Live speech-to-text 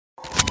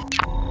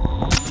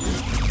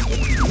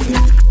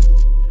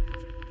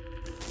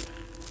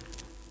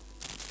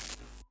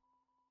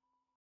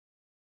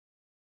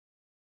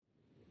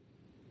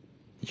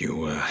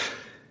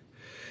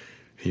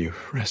You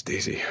rest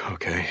easy,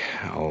 okay?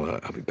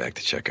 I'll be back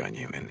to check on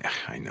you, and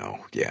I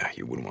know, yeah,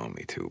 you wouldn't want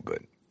me to, but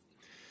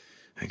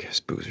I guess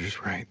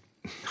Boozer's right.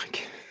 I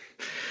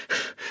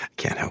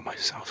can't help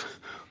myself.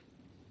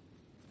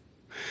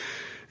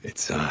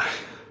 It's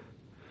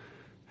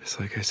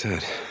like I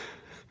said,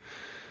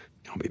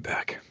 I'll be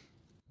back.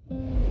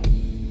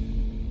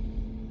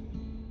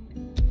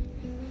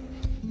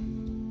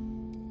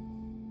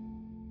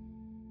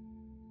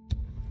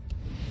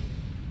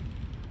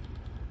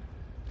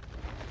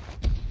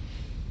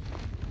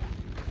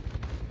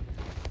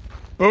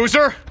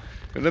 Boozer?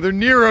 Another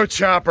Nero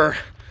chopper.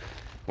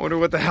 Wonder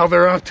what the hell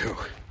they're up to.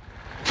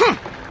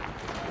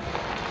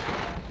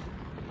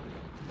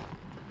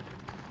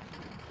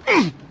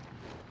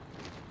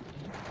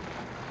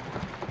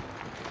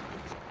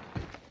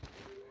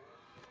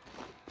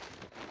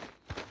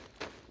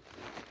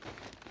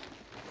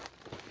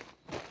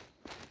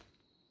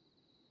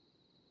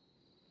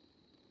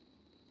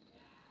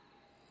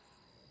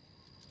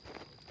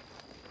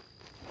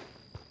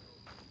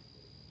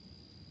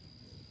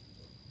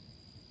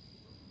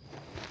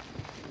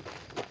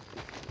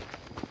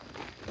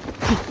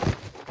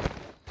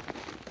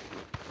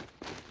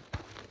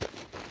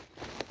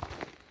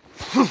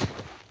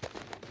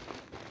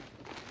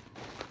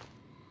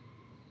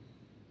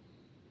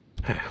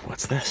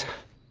 What's this?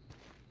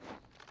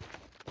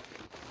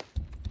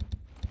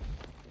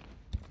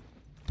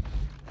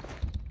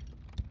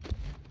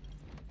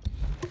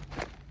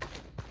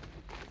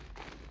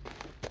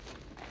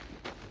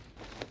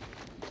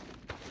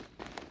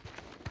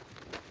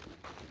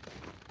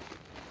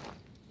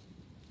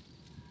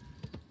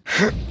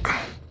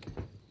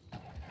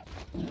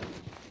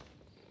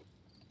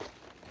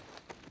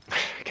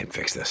 I can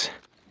fix this.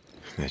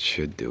 That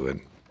should do it.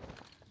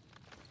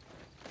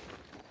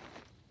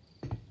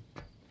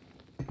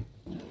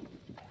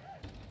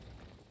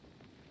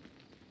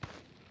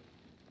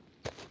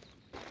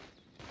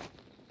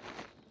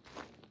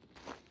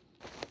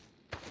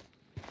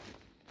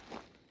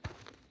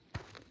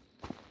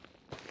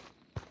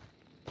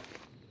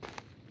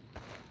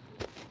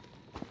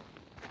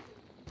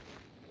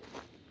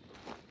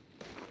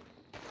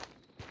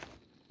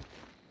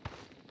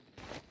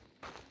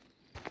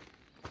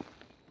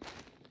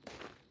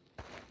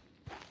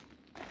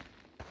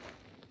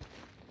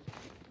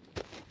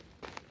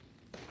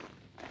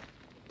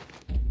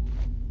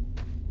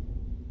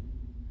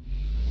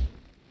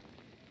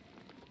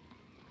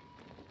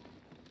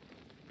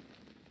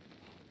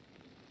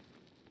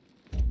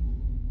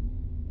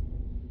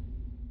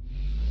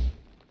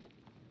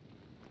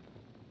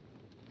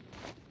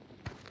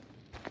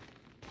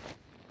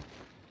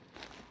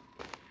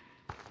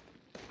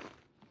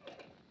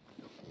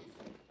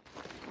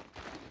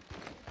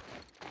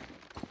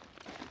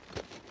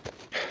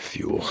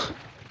 Fuel.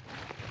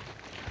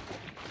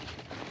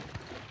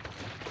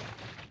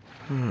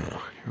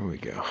 Oh, here we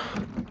go.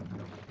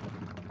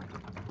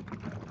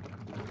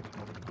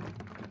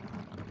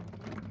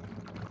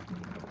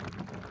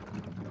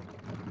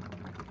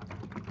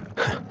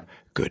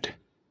 Good.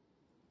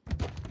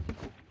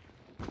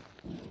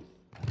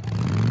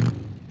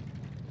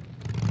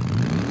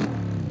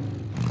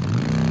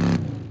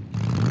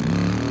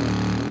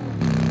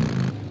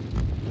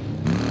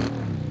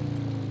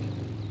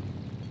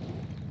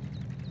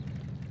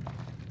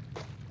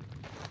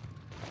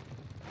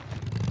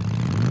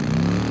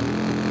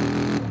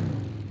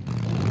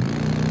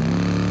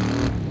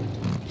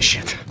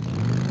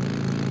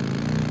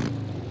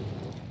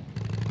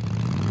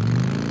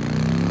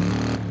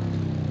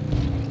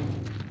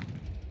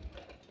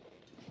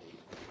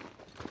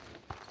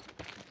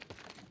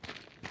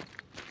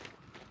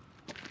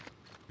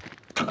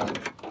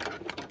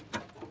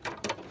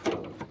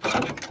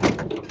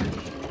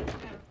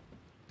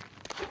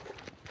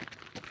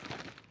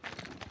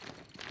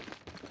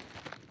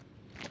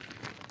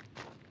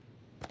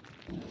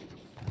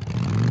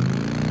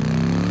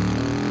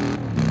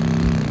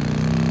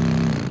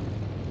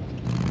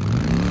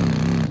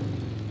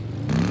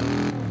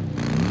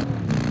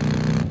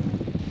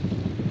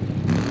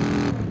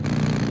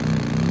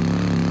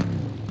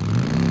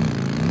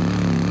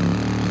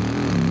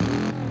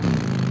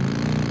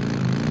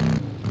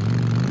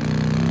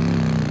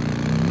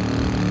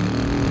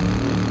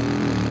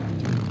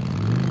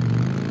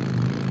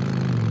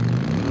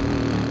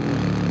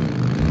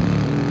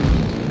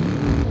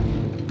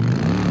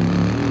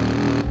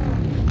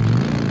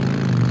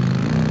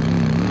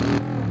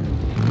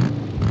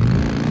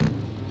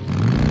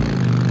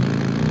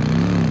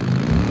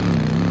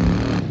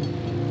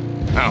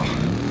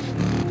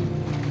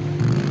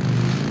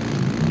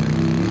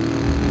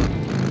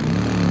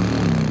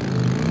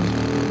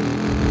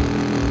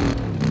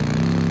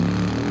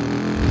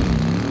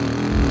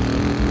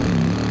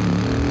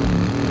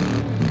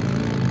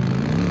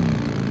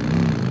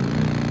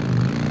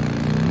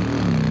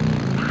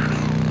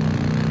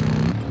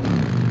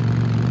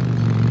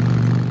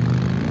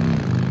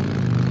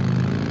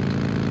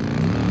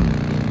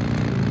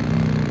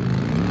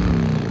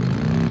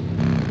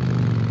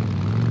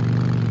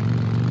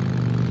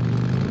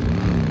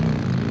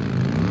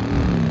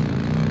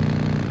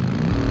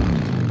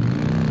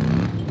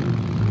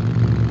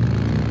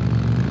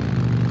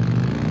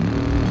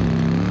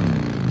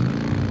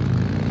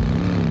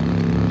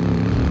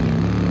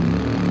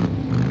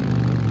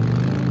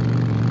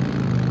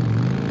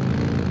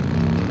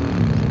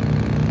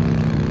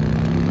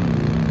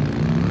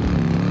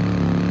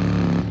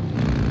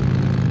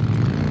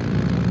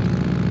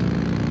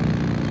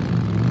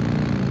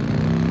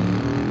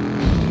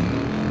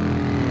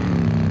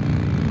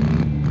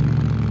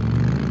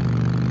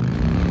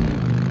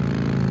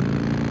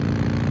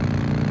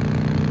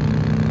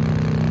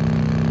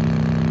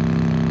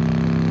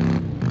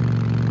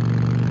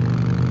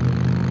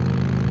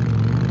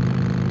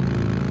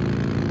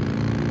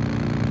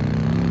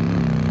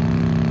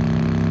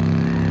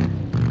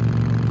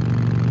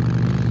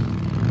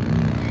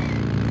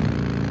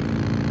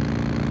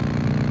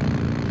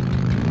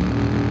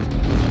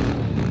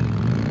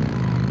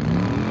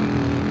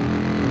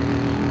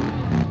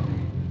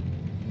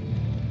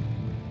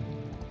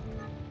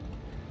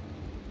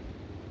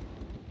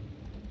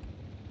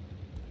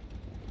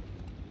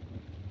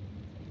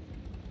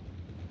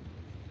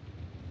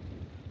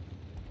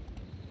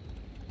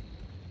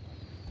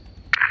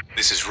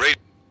 This is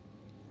radio.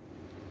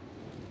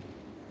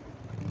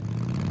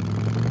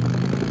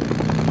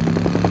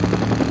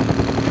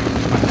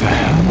 What the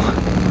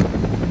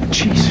hell?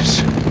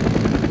 Jesus.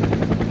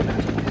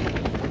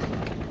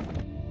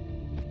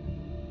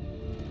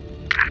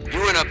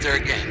 You went up there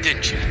again,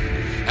 didn't you?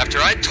 After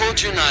I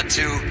told you not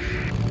to.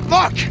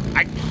 Look!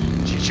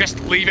 You just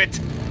leave it.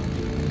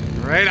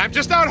 Right? I'm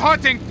just out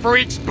hunting,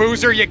 freaks,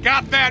 Boozer. You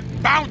got that?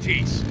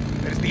 Bounties.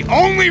 That is the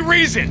only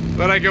reason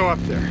that I go up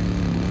there.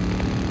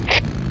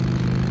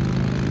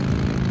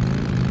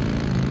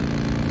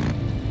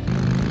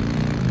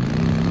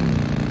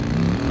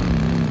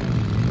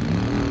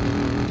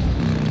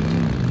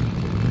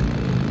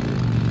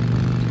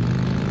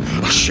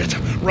 Oh, shit.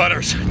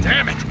 Runners.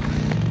 Damn it.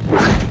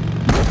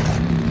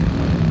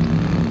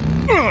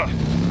 Ugh.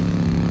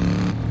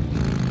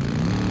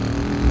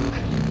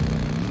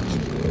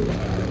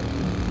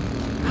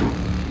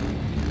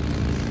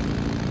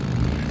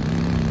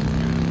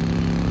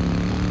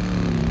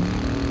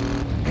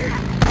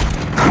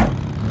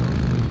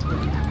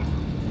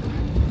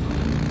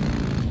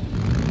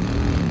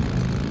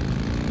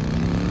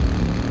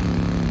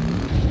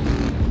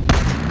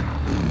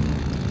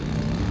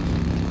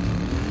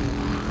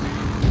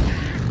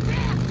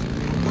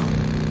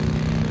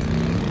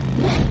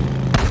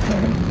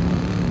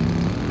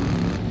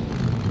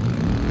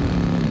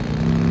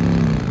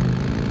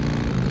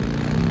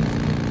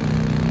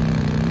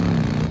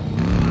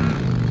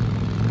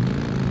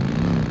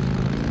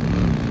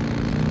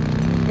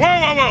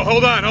 Whoa,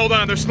 hold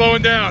on, they're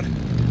slowing down.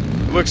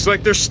 Looks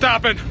like they're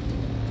stopping.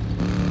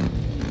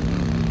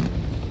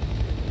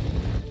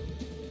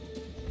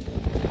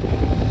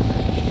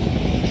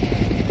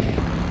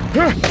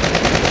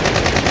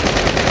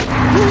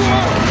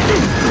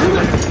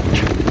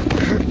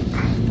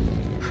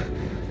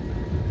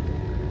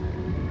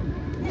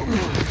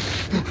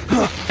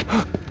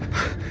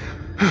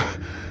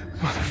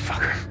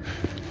 Motherfucker.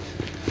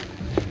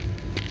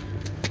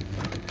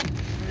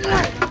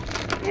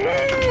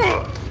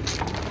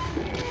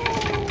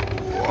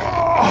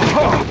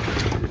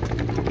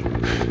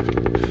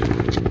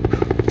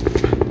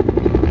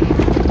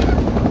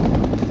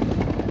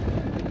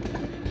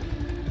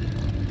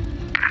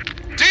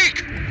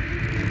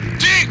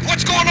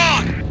 What's going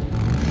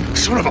on?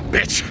 Son of a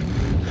bitch!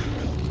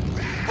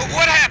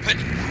 What happened?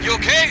 You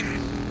okay?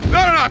 No,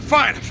 I'm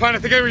fine. I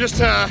think they were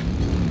just,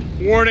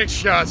 warning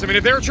shots. I mean,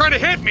 if they were trying to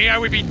hit me, I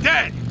would be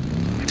dead.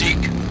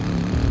 Deke,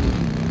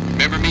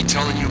 remember me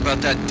telling you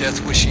about that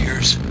death wish of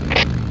yours?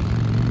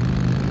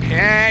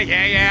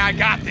 Yeah, I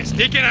got this.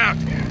 Deacon out.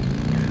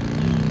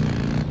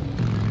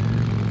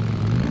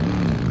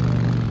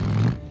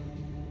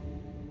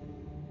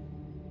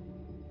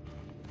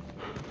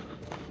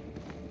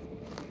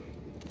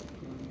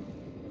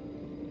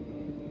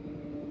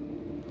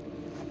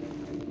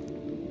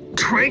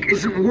 Crank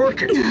isn't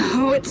working.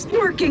 Oh, it's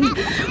working.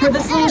 Or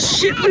this little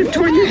shit would have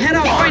torn your head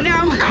off by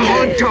now. Come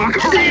on, Doc,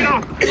 hurry it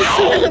up.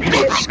 Son of a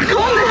bitch,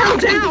 calm the hell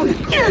down.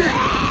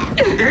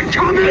 They're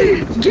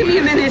coming. Give me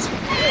a minute.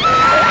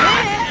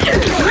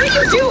 What are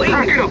you doing?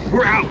 Back it up,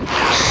 we're out.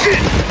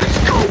 Shit, let's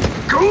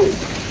go.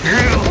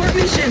 Now. Abort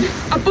mission.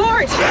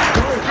 Abort.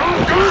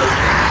 Go.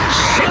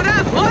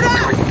 Load up.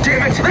 God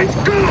damn it, let's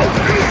go.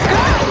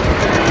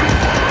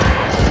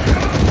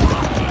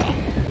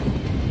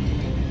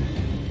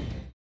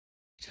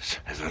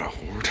 Is that a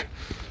horde?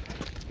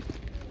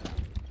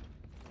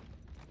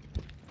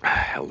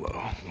 Hello.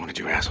 What did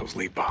you assholes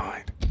leave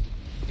behind?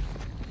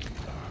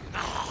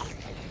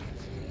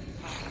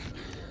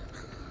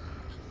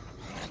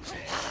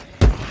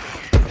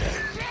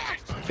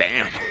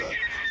 Damn.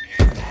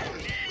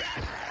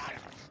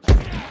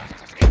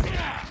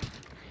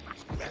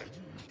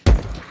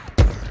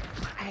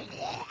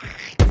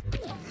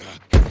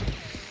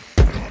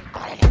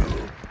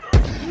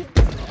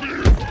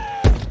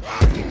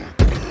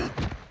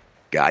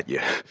 Got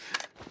you.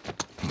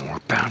 More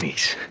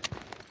bounties.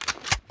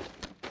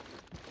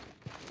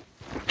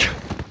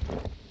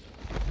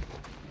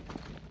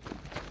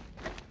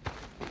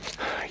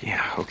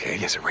 Yeah, okay,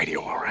 is the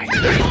radio all right?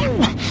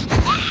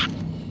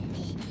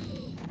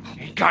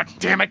 Hey, God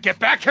damn it, get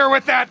back here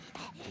with that!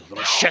 You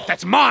little shit,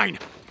 that's mine!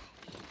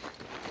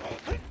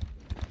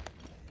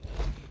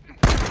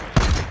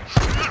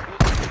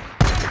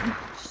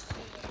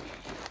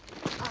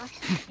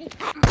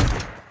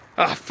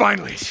 Ah,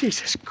 finally.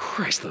 Jesus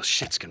Christ, those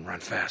shits can run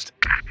fast.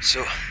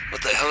 So,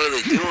 what the hell are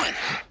they doing?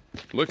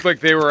 Looked like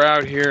they were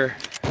out here,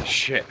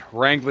 shit,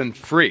 wrangling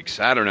freaks.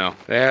 I don't know.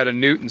 They had a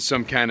newt and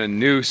some kind of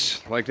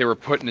noose, like they were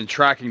putting a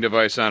tracking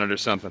device on it or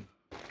something.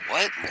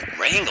 What?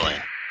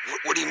 Wrangling?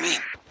 What do you mean?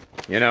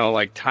 You know,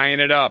 like tying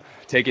it up,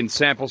 taking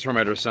samples from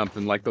it or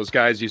something, like those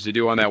guys used to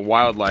do on that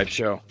wildlife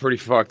show. Pretty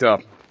fucked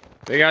up.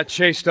 They got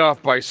chased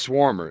off by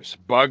swarmers,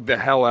 bugged the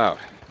hell out.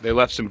 They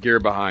left some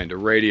gear behind, a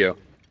radio.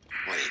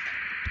 Wait,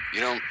 you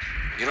don't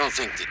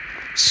think that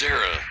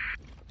Sarah...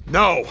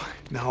 No,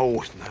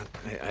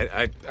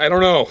 I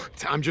don't know.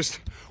 I'm just...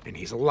 And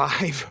he's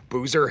alive,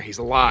 Boozer, he's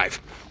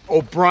alive.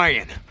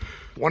 O'Brien,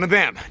 one of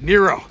them,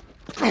 Nero.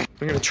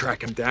 I'm gonna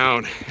track him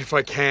down if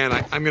I can.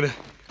 I'm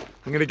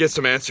gonna get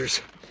some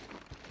answers.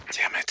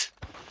 Damn it.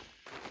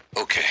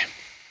 Okay.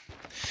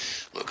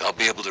 Look, I'll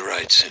be able to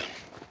ride soon.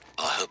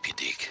 I'll help you,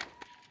 Deke.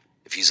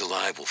 If he's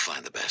alive, we'll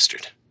find the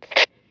bastard.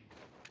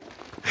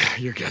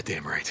 You're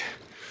goddamn right.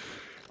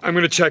 I'm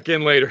gonna check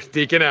in later.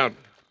 Deacon out.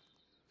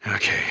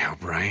 Okay,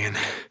 O'Brien,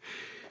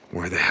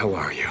 where the hell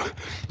are you?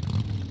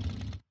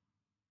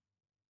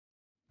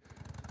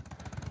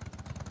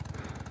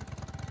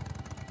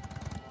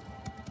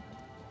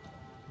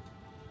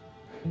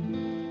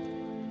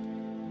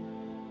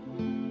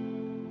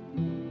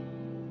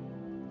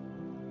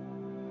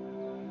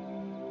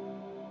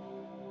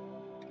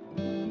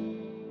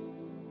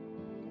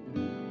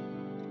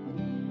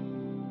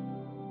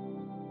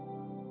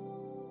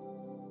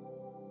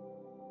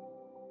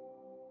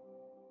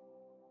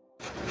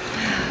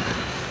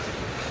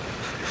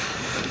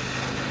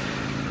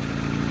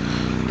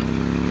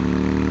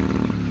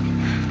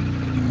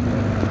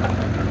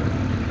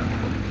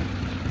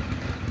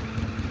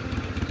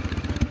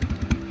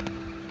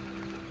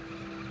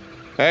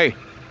 Hey.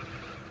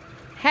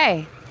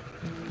 Hey.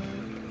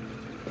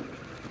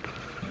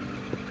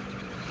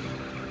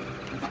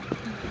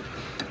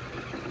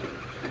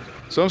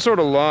 So I'm sort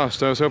of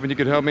lost. I was hoping you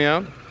could help me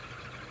out.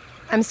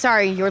 I'm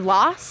sorry, you're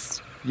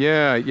lost?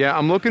 Yeah,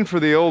 I'm looking for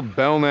the old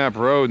Belknap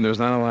Road, and there's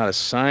not a lot of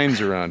signs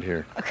around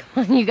here.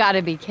 You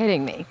gotta be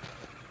kidding me.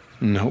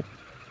 Nope.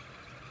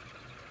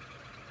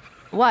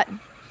 What?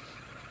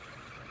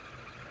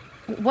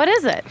 What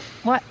is it?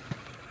 What?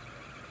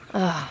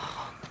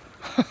 Oh,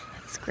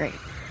 that's great.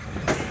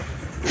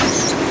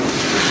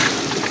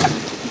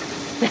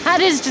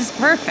 That is just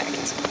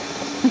perfect.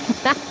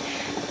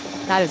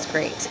 That is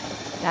great.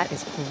 That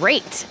is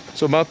great.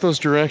 So about those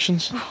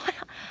directions?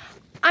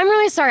 I'm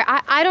really sorry.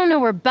 I don't know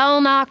where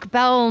Belknap,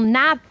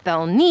 Belknap?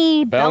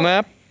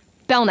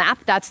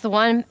 Belknap, that's the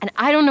one. And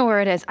I don't know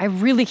where it is. I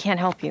really can't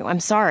help you. I'm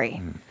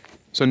sorry.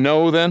 So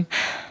no, then?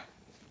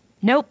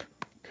 Nope.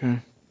 Okay.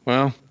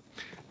 Well,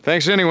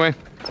 thanks anyway.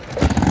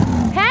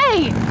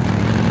 Hey!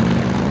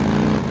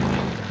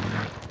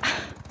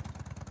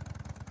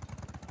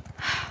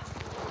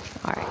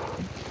 All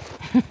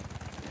right.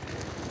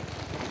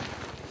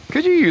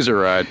 Could you use a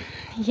ride?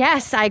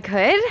 Yes, I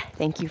could.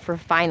 Thank you for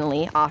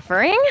finally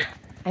offering.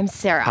 I'm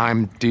Sarah.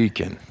 I'm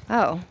Deacon.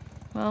 Oh,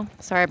 well,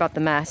 sorry about the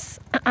mess.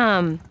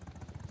 How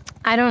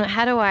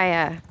do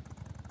I,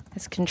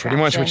 this contraption.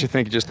 Pretty much what you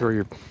think. You just throw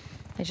your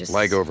just...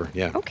 leg over,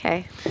 yeah.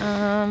 Okay.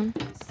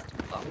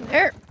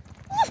 There.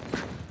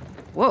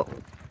 Whoa.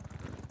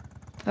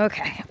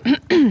 Okay.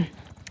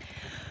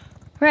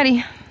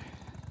 Ready.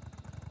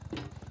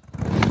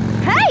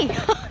 Hey!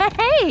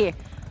 Hey!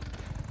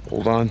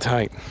 Hold on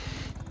tight.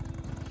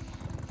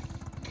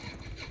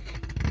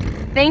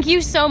 Thank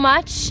you so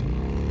much.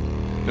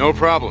 No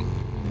problem.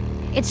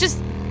 It's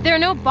just, there are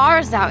no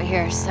bars out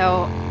here,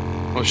 so...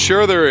 Well,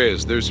 sure there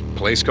is. There's a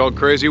place called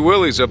Crazy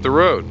Willie's up the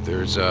road.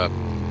 There's,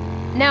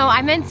 No,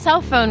 I meant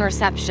cell phone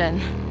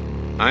reception.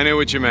 I knew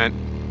what you meant.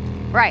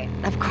 Right,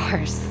 of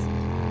course.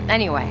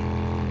 Anyway.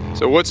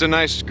 So what's a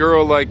nice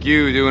girl like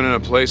you doing in a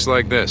place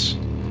like this?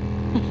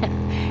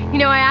 You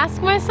know, I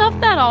ask myself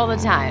that all the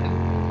time.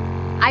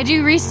 I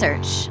do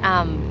research.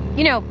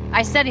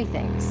 I study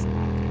things.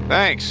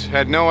 Thanks.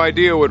 Had no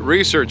idea what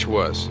research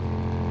was.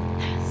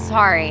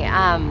 Sorry,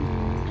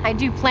 I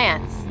do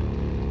plants.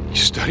 You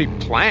study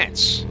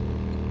plants?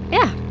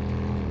 Yeah.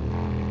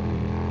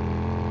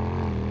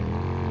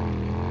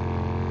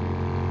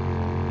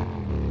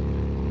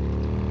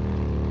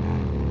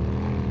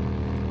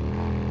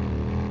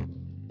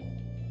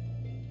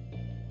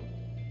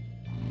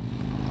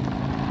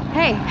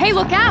 Hey,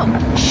 look out!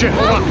 Shit,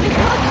 hold on.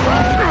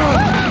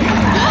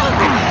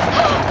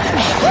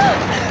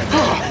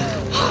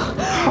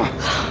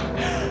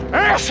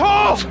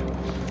 Assholes!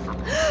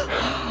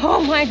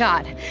 Oh my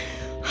God.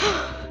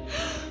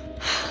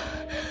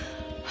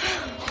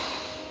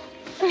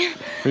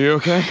 Are you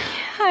okay?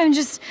 I'm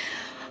just...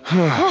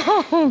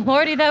 Oh,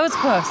 Lordy, that was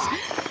close.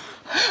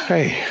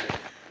 Hey,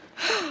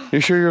 you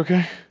sure you're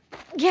okay?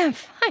 Yeah, I'm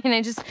fine.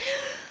 I just...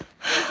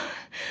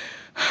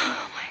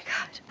 Oh my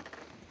God.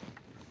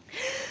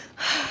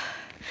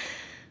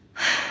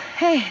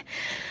 Hey,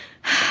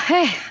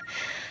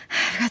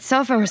 I've got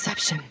cell phone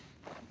reception.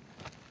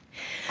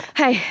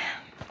 Hey,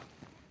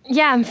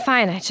 yeah, I'm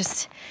fine.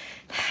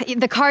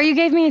 The car you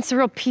gave me, it's a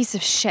real piece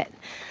of shit.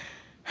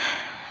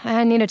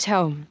 I need a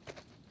tow.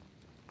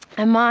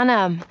 I'm on,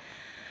 I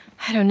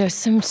don't know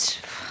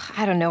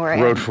where I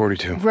am. Road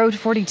 42. Road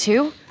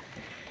 42?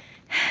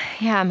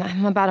 Yeah,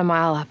 I'm about a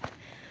mile up.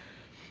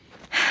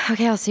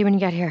 Okay, I'll see you when you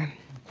get here.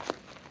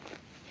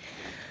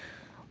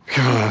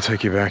 Come on, I'll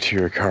take you back to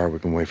your car. We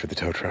can wait for the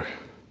tow truck.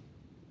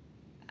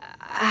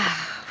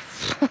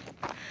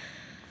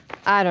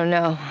 I don't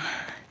know.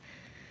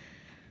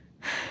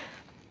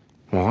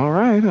 Well, all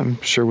right.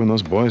 I'm sure when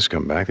those boys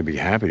come back, they'd be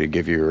happy to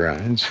give you a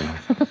ride, so...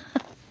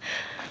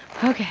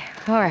 Okay,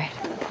 all right.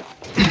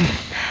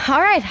 All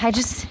right,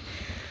 just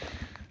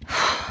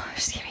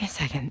give me a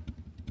second.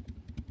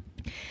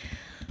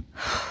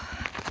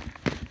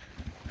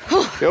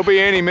 He'll be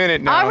any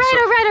minute now. All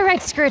right.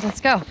 Screw it.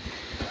 Let's go.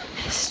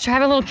 Just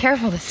drive a little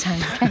careful this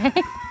time,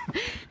 okay?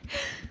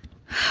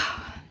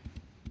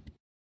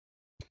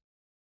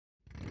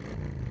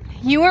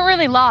 You weren't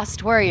really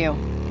lost, were you?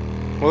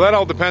 Well, that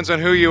all depends on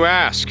who you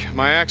ask.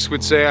 My ex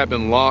would say I've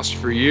been lost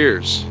for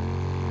years.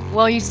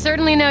 Well, you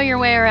certainly know your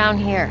way around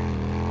here.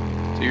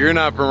 So you're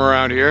not from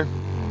around here?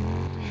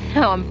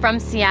 No, I'm from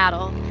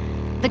Seattle.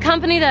 The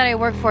company that I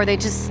work for, they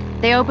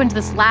opened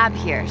this lab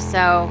here,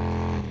 so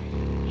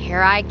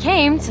here I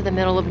came to the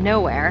middle of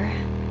nowhere.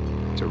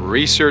 To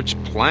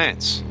research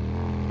plants.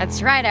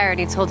 That's right, I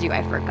already told you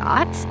I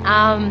forgot.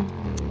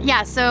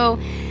 Yeah, so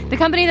the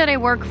company that I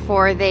work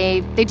for,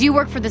 they do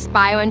work for this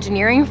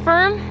bioengineering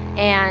firm,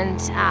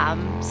 and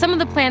some of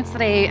the plants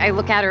that I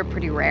look at are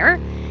pretty rare,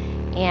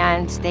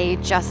 and they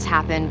just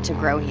happen to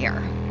grow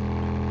here.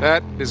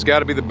 That has got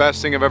to be the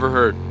best thing I've ever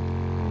heard.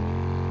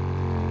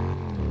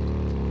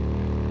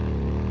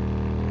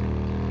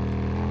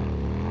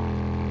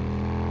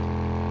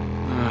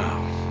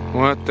 Oh,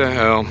 what the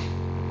hell?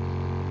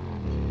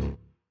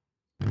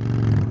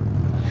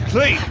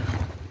 Clete,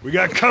 we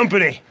got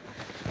company.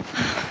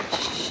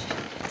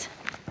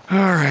 All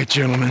right,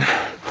 gentlemen.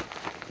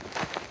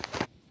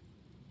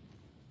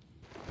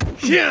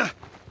 Yeah.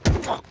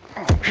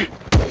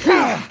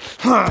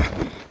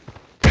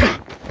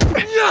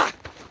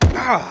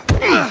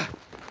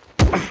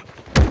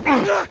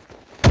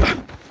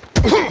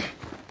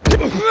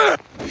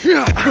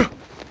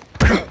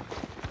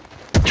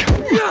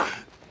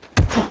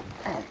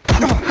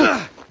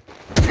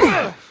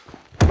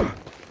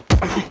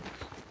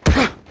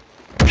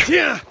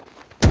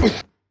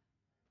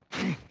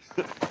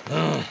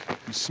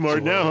 You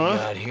smart now, huh?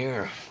 Not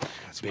here.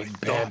 Big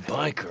bad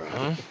biker,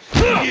 huh?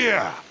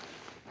 Yeah.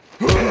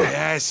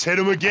 Yes, hit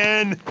him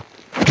again.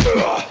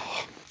 How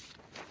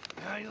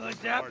you like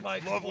that,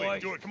 biker Lovely. boy?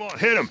 Do it. Come on,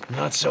 hit him.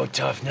 Not so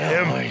tough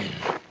now, Him.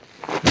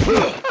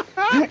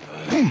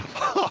 You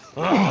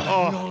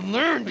don't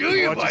learn, do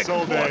you, Watch us biker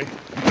all boy? day.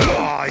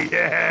 Oh,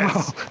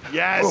 yes.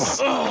 Yes.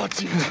 Oh,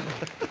 teach him.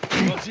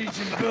 I'll teach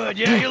him good.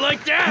 Yeah, you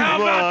like that? How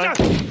Come about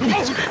on. that?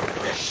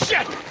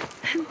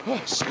 Oh,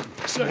 shit!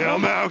 Yeah,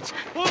 I'm out.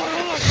 Hold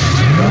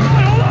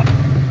on.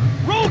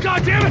 Roll,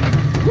 goddammit!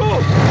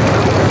 Roll!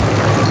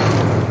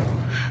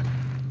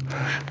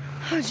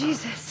 Oh,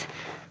 Jesus.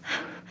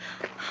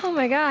 Oh,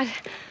 my God.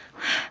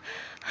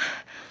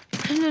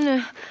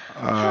 No.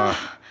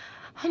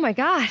 Oh, my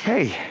God.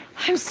 Hey.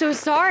 I'm so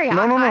sorry.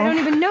 No. I don't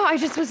even know. I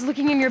just was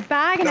looking in your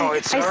bag and No, I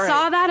it's all right.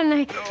 saw that and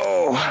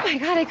Oh. Oh, my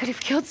God, I could have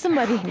killed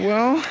somebody.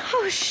 Well,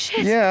 Oh,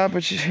 shit. yeah,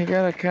 but you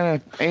gotta kind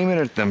of aim it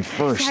at them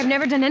first. I've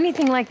never done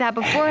anything like that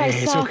before.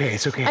 Hey, it's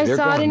okay. I They're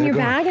saw it gone, in they're your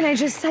gone. bag and I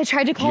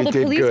tried to call You the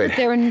did police, good. but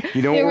there were You know what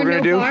there we're were gonna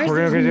no do? cars, We're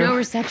there gonna was do? no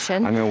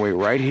reception. I'm gonna wait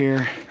right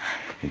here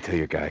until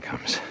your guy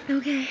comes.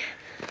 Okay.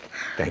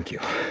 Thank you.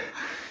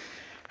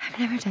 I've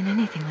never done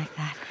anything like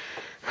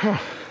that.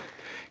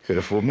 Could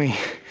have fooled me.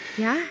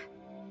 Yeah?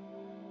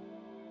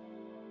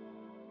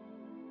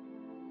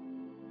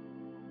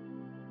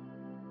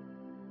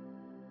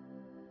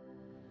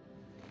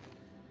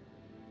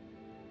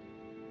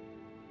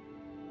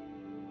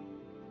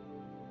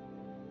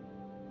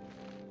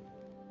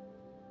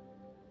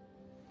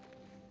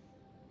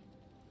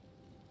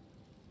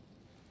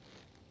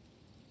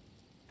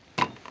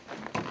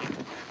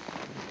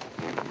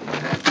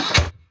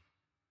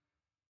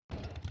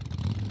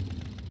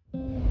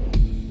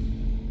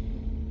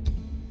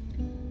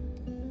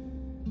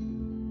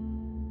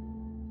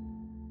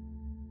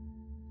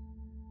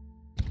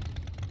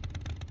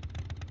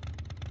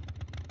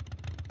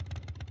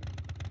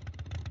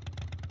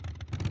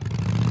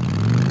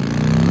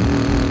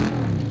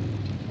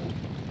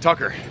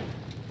 Tucker.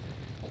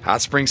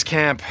 Hot Springs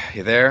Camp,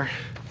 you there?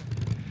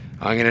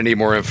 I'm gonna need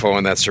more info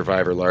on that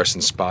survivor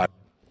Larson spot.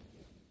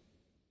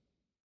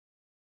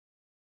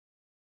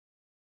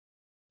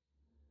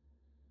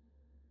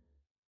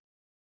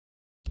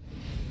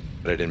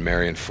 In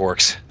Marion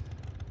Forks.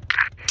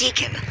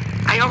 Deacon,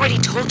 I already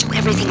told you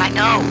everything I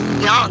know.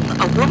 Young,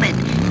 a woman.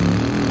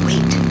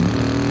 Wait.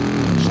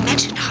 He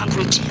mentioned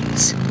Hungry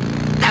Jim's.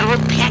 That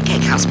old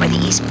pancake house by the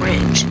East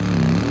Bridge.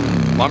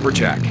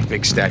 Lumberjack.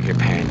 Big stack of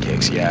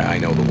pancakes. Yeah, I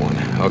know the one.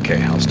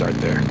 Okay, I'll start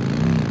there.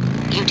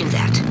 You do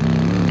that.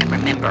 And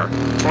remember,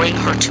 bring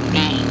her to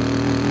me.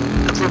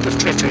 A group of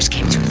drifters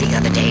came through the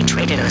other day,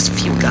 traded us a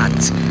few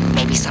guns.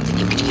 Maybe something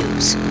you could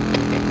use.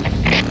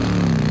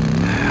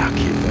 I'll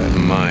keep that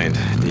in mind.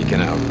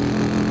 Deacon out.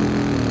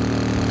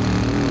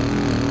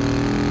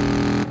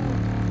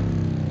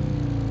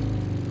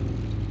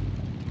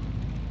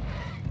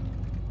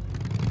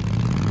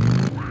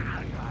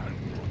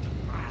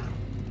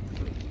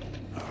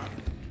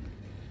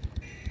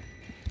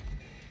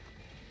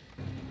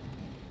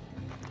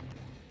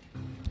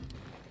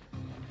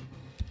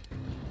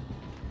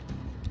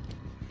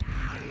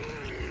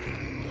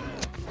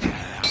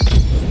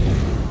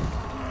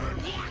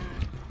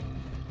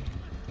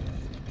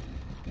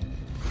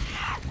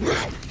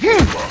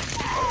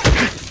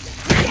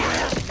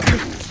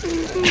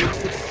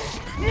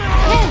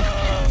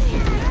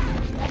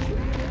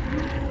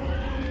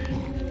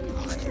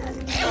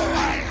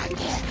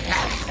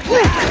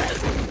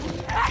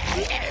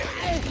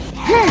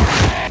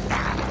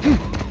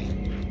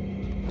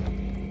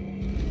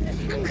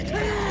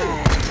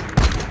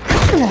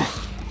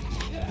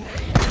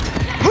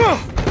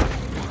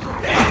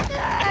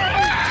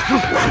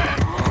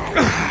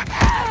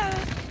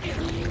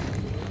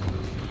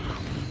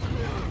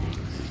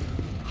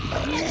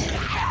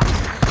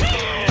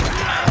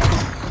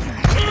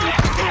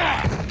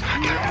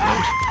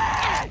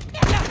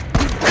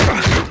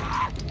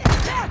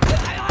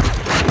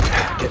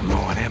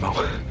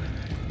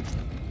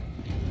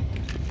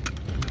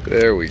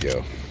 There we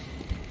go.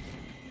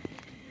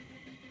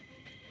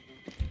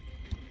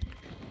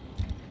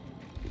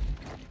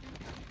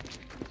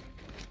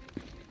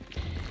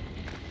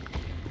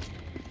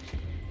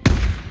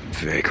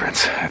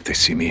 Vagrants. If they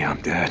see me,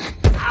 I'm dead.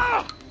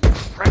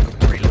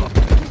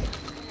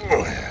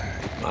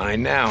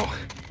 Mine now.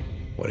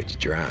 What did you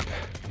drop?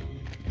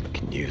 I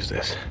can use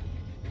this.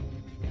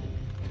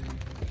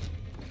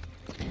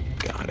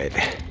 Got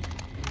it.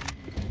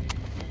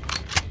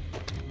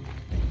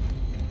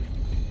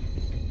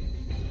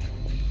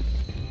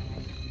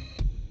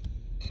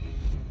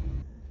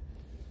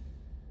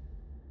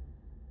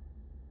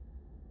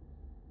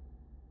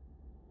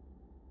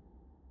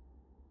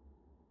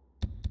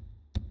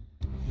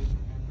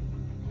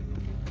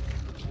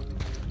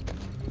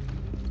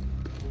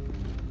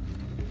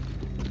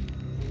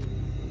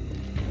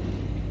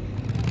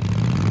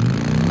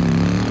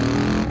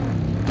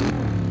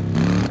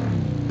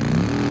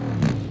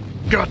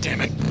 God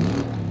damn it.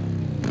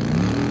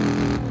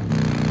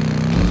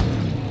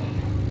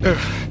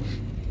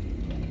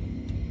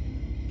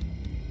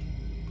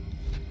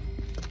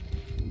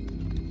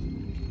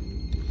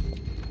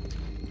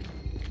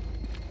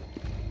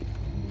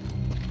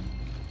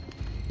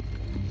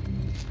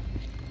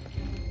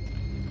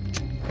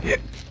 Yeah.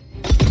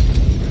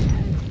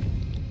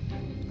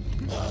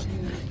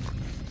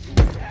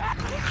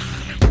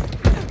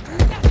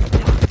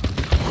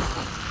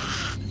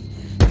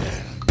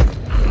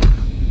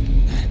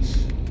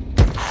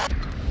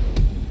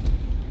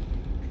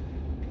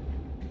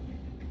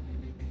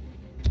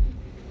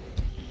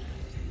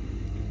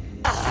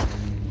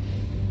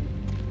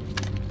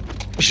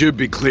 Should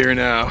be clear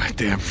now.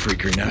 Damn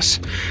freaker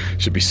nest.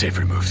 Should be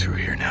safer to move through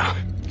here now.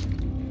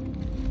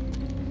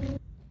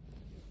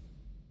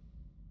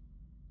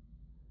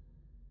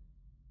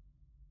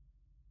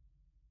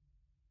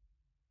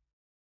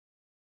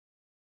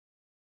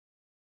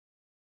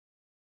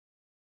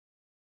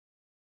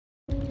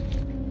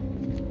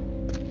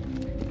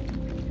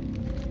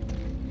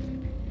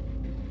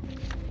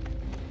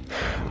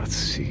 Let's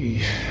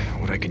see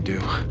what I can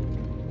do.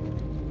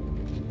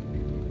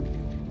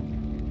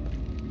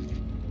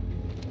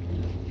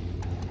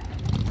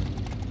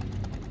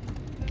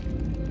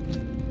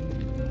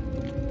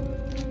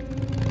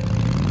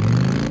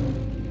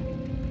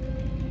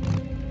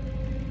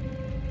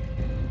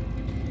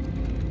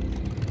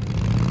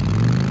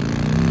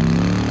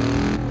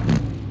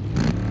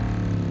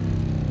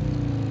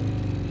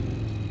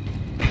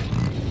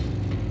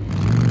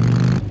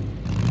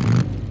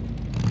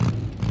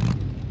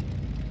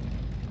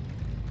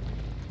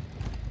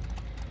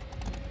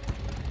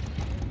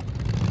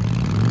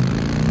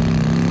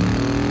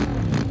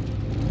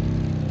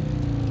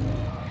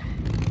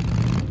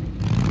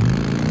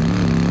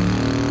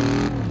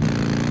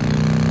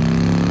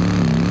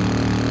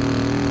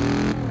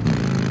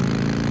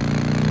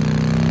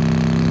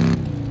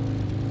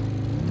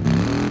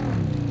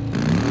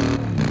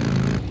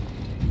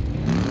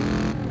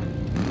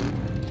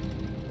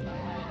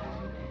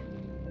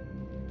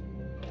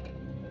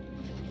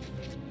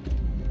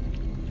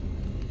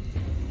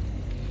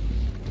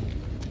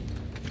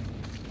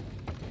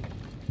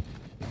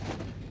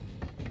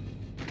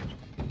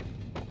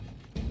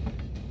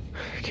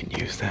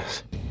 Use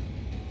this.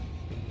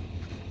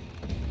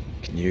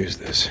 Can use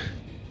this.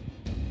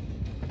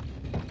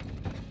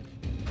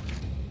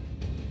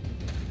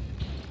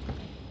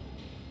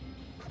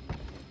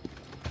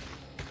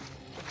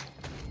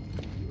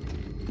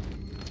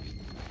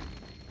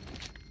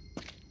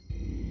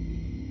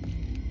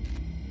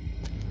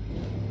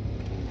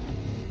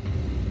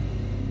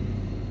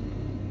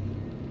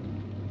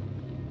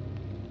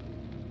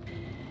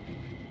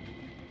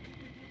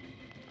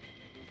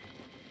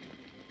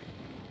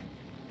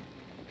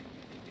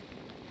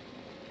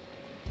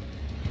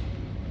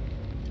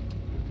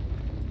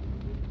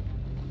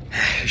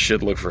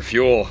 Should look for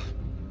fuel.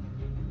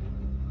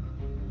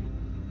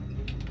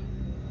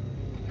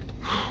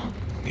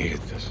 Needed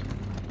this.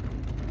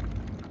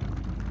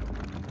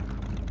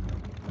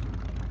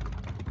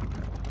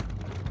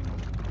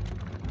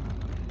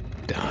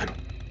 Done.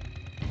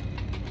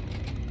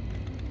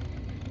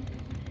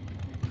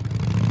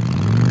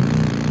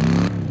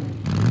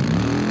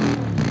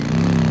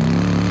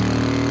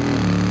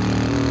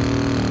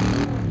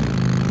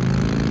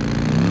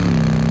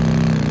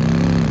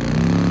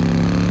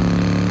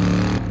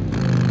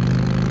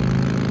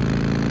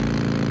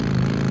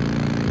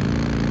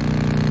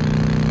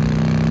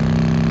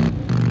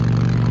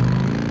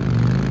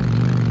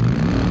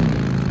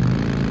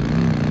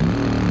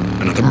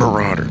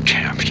 Marauder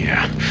camp,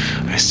 yeah.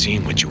 I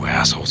seen what you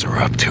assholes are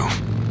up to.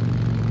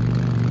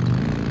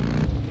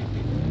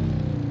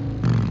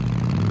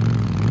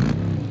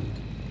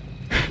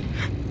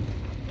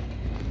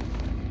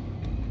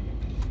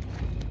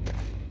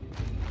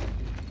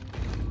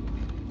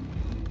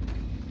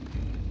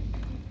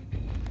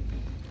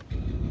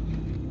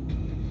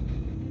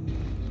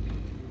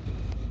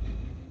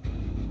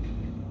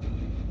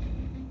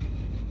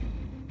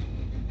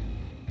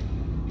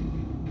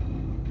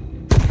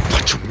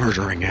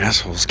 murdering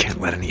assholes.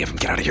 Can't let any of them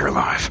get out of here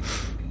alive.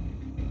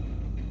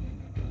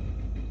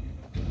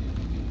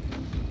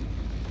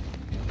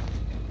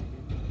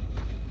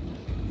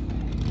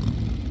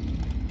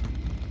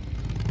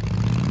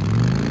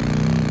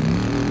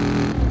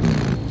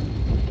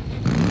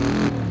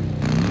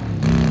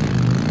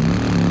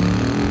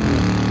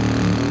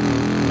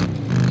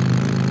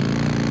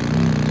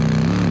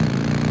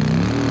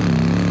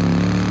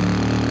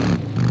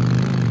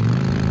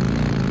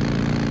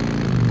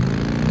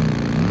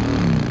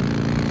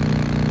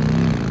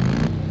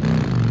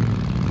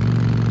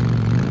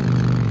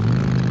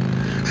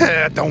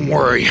 Don't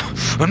worry,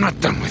 I'm not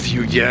done with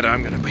you yet.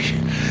 I'm gonna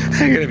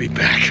be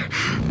back.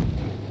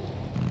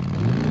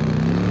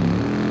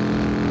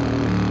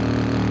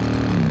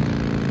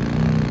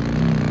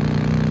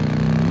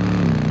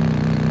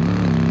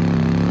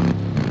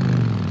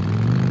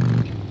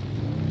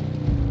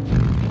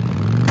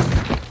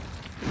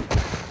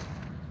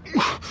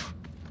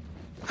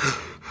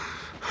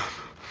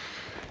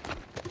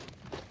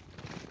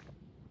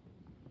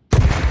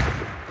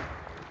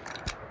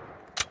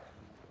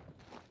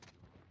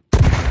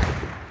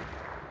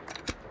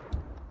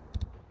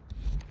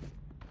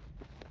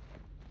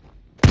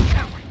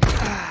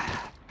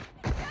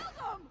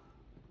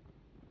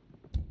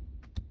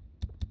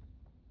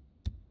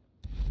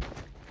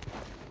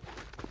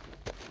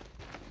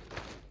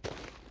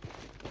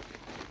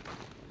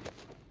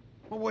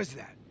 What was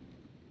that?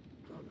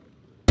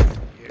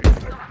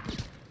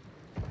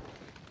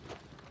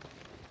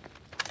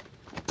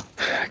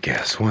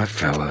 Guess what,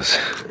 fellas?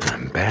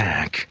 I'm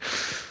back.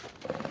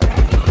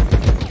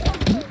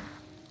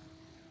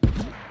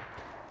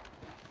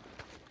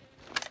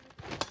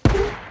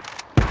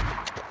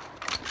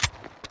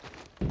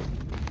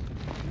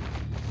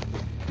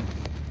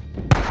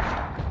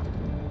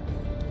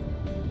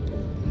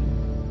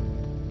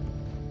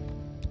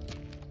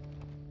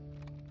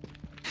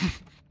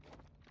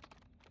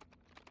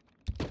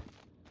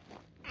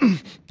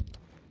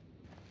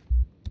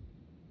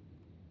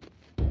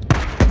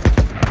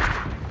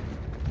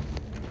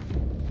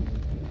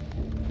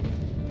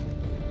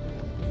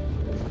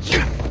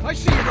 I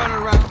see you running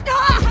around.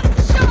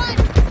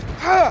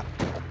 Sean!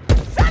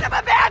 Son of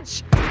a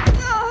bitch!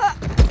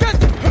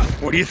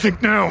 What do you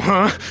think now,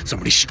 huh?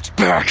 Somebody shoots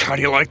back. How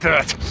do you like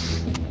that?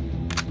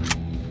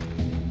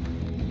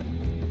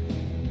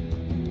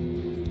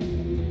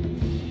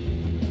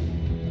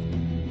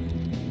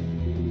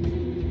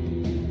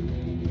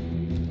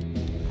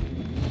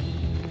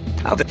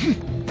 How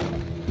the...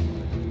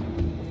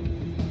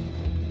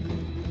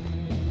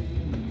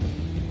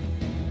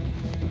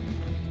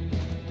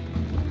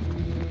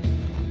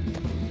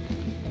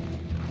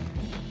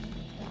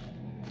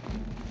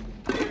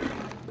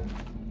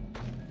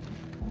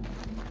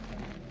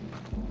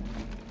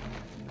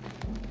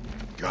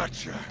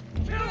 Gotcha.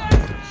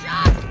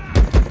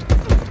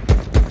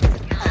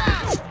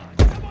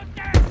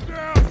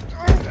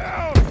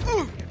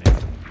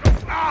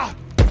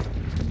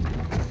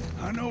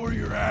 I know where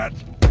you're at.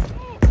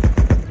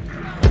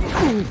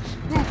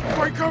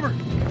 Find cover.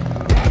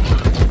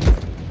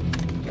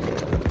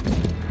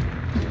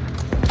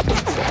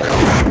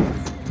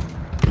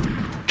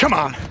 Come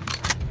on.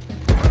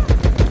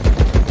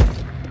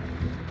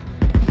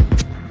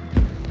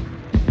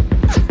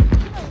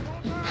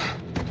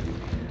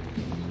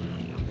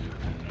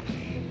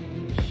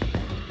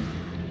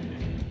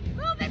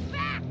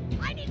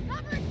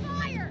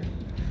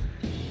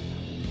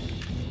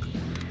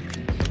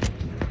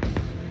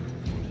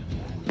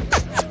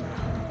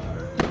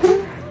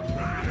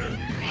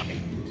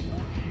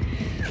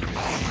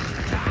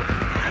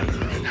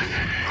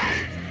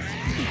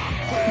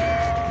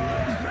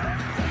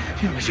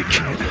 You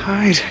can't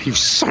hide, you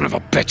son of a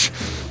bitch!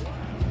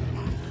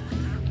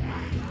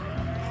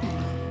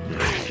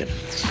 Get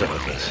some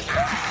of this.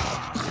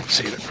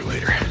 Save it for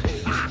later.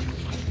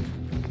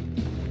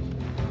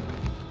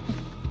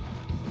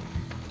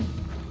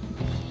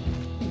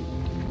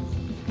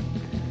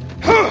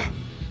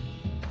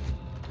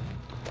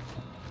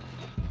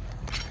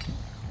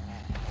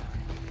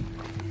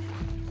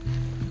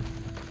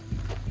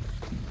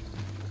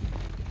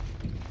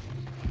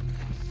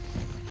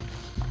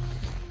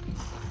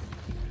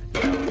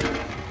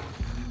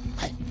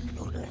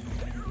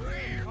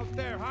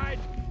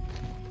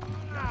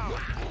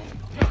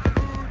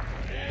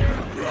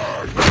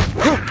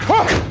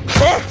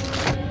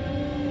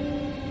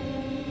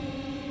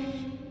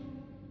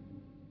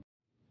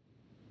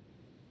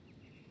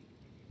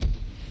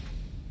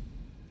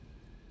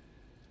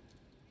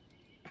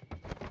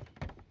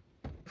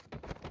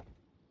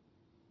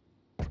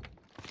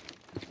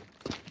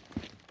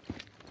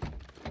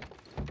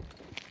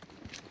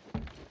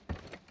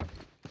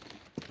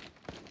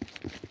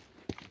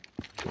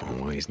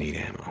 Always need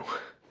ammo.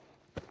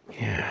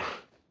 Yeah.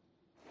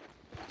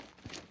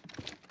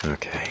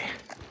 Okay.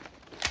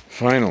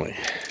 Finally.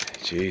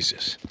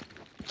 Jesus.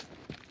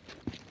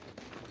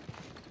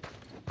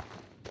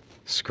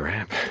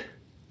 Scrap.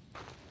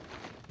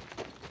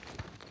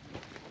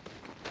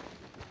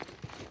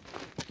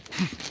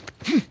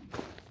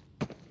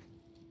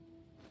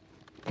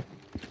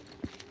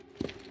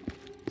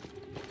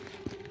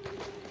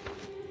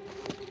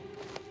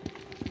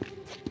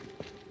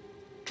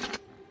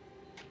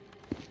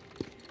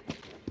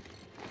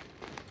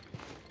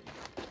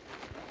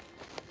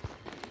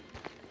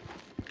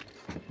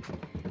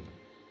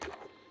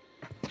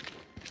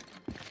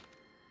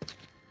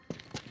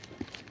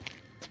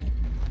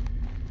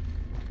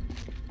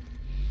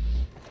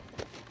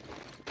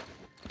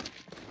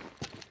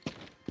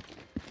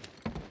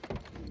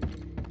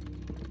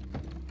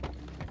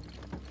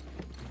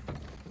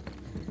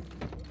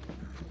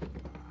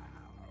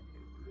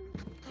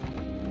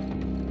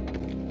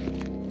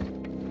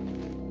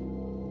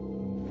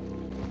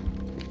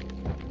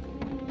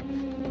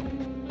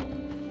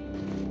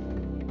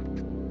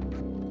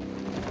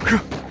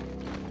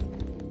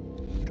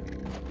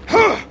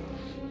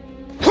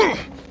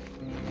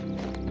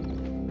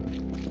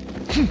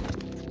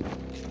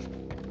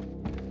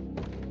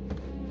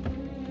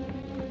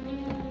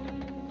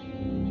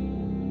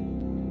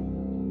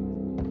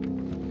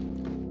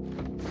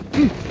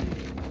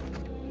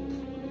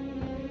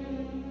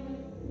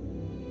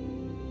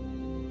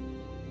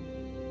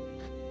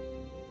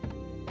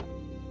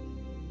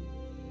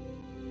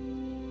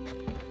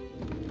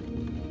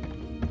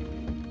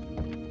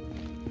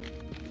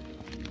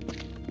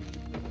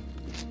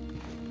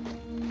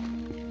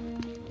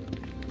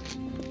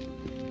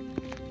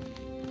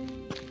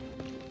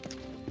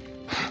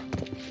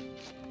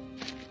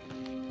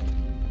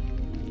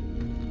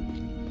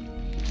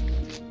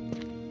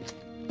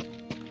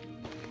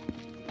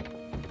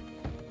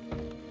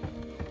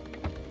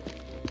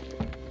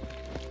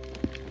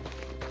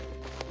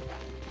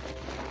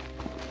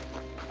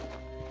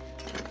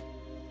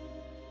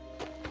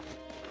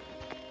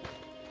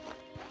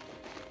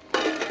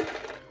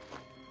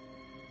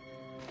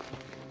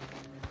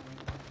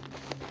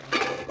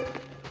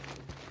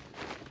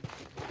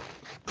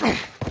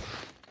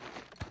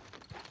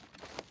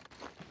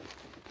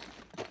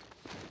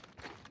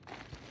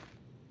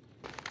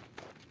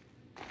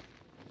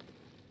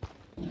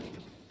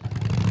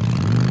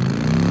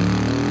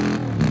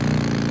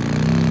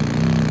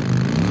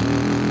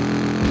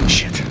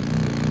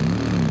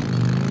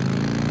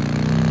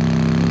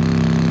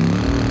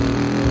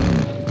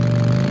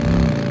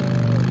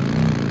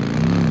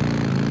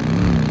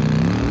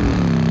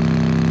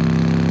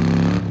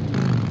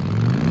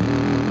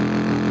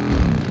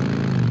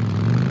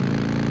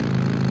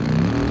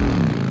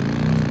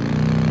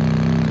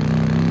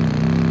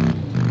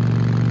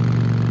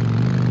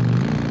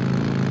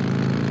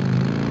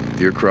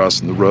 you're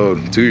crossing the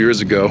road 2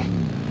 years ago,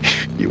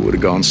 you would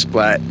have gone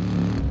splat.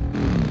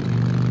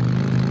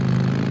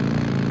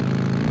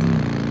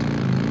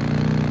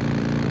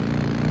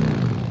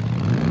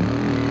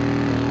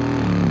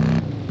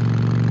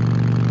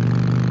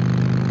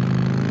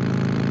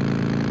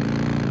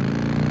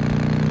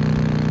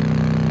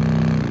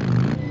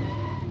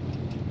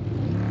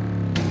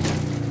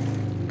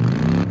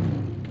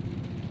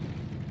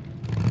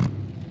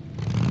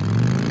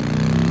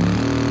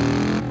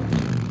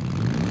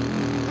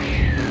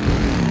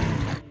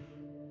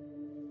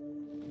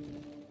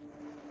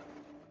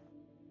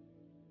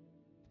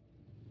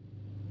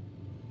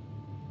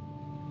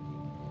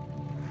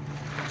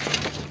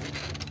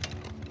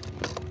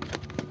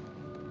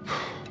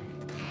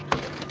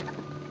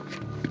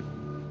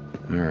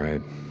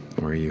 Alright,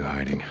 where are you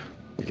hiding?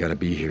 You gotta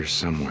be here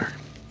somewhere.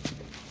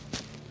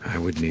 I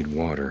would need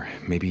water.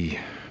 Maybe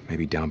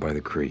down by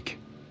the creek.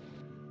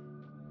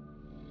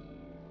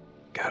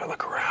 Gotta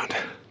look around.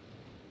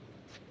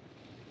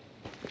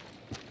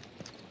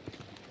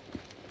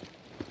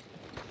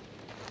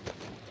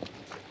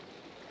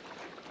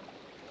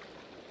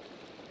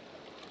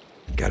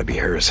 Gotta be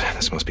hers.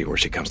 This must be where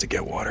she comes to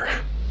get water.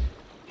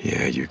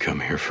 Yeah, you come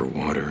here for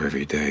water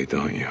every day,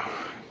 don't you?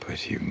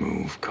 But you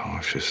move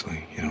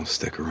cautiously. You don't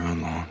stick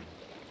around long.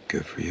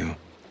 Good for you.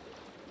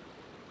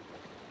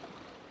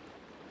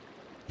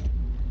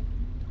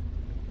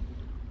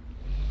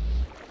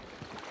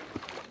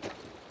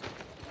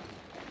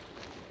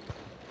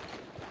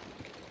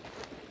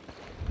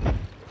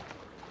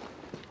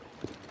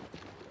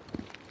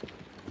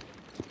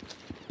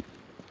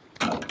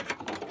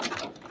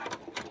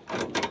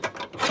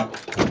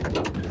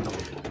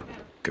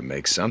 Could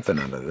make something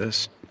out of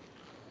this.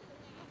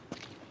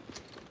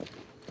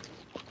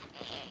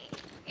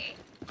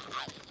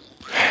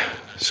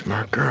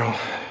 Smart girl.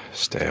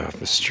 Stay off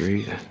the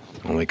street.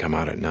 Only come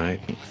out at night.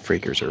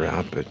 Freakers are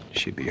out, but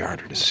she'd be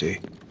harder to see.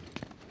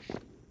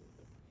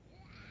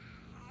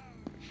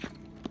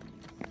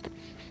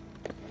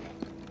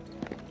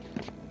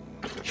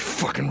 You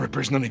fucking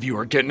rippers, none of you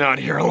are getting out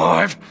of here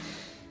alive.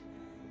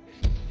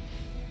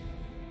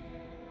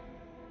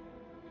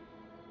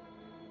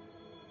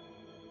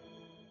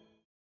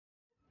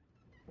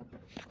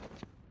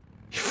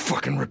 You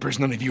fucking rippers,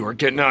 none of you are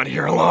getting out of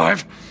here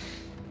alive.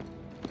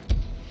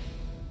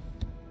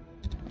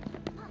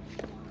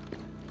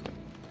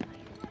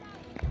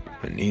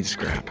 I need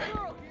scrap.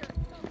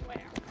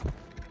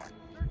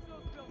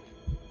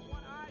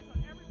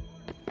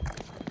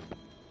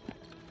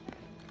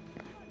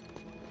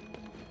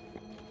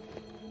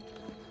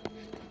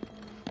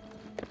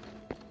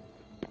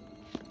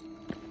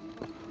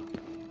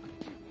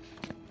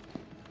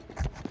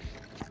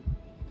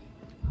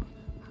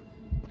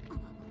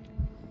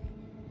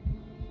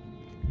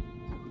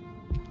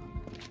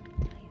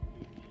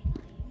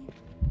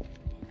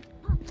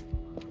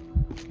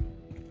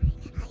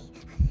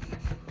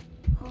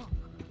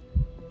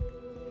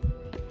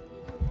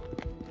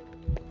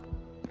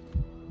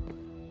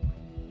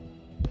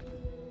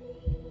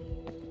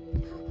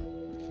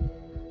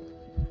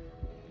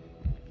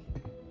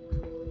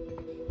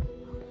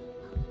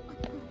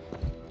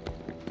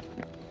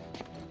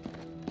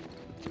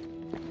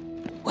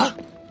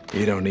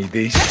 You don't need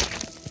these.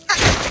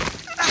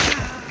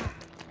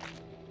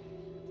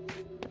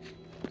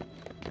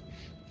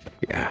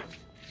 Yeah.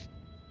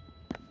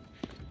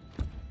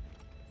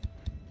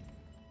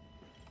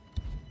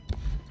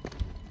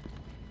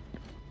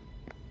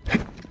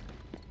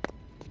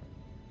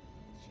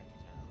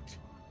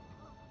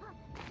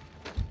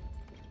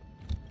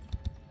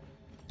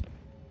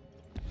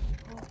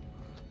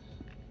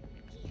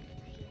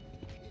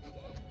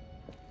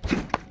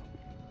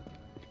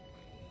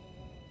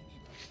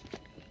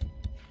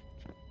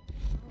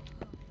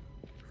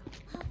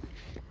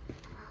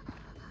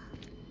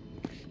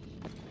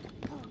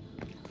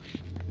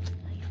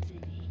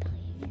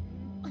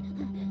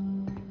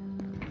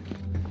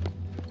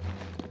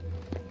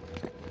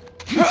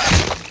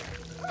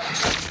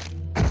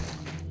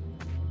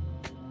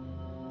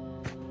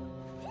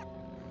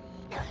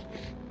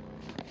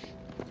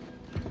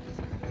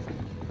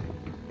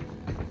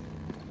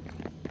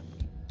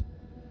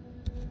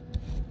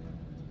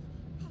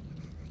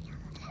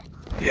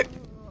 Yeah.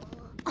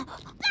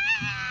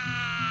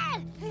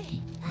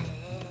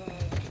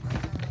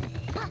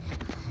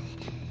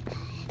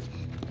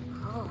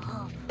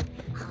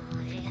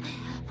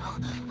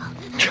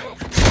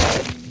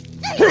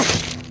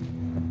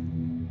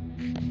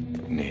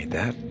 Need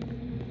that.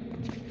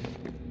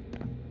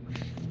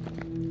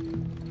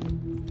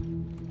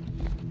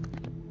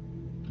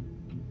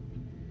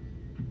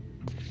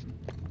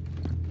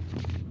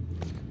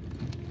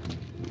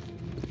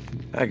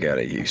 I got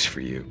a use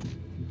for you.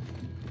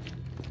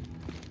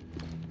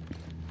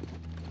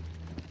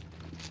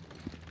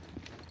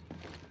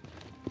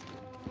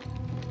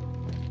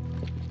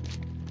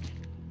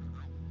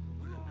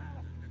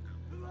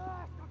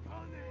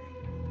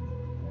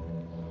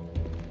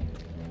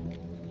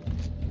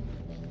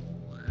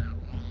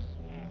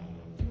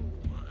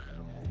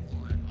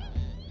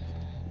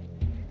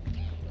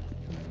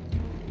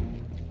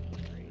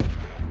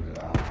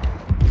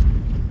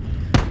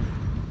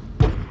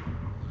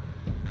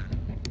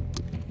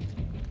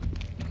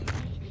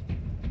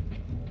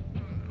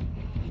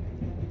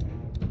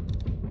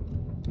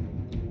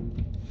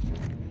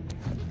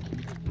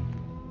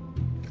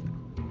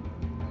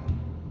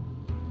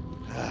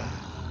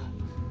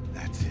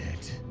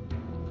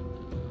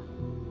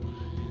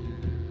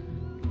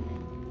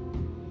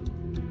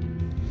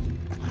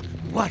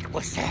 What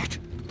was that?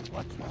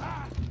 What's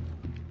that?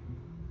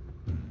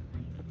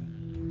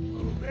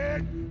 Move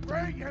in!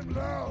 Bring him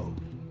low!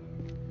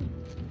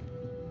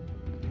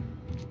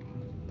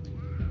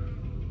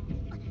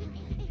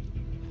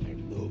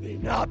 I'm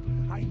moving up!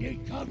 I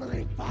need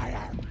covering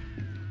fire!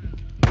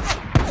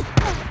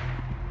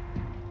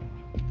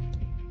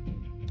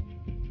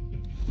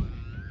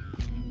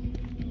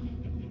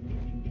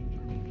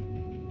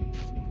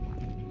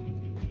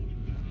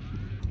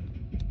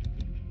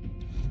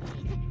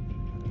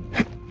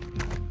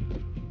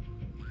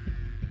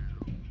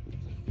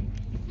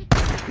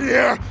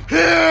 Here!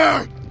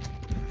 Here!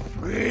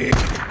 Free!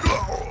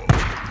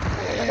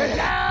 They're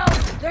down!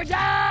 They're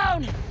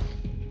down!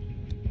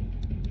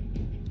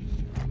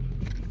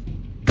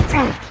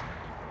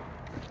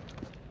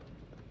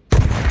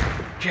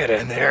 Get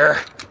in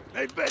there.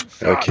 They've been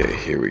shot! Okay,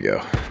 here we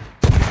go.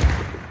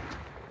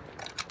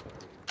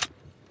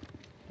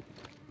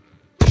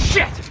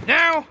 Shit!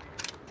 Now?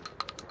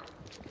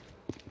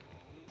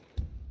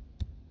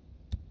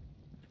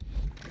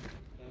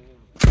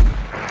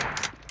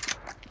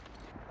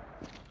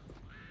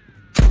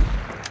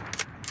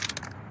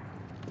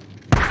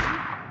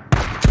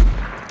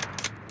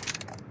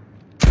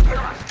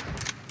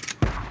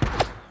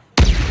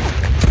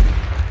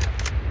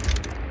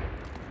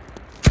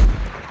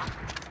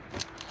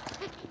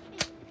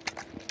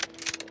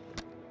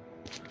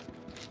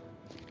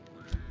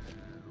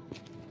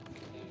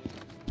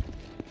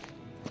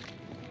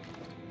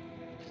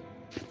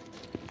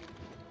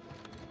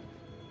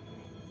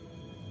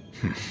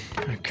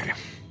 Okay.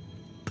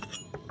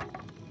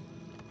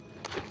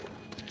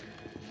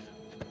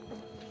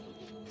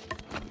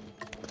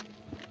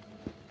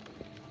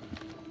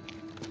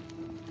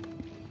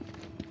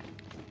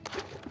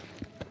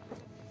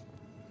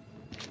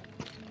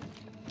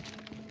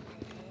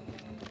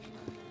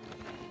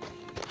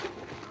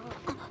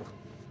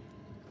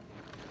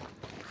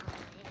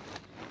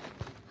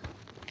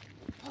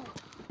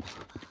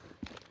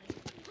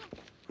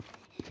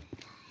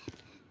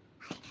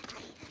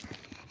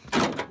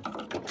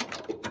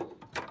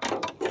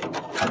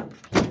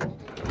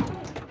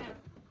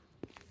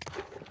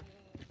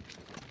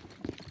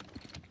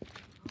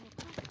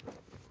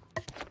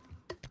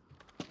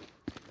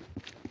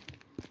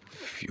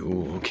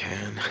 Fuel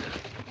can.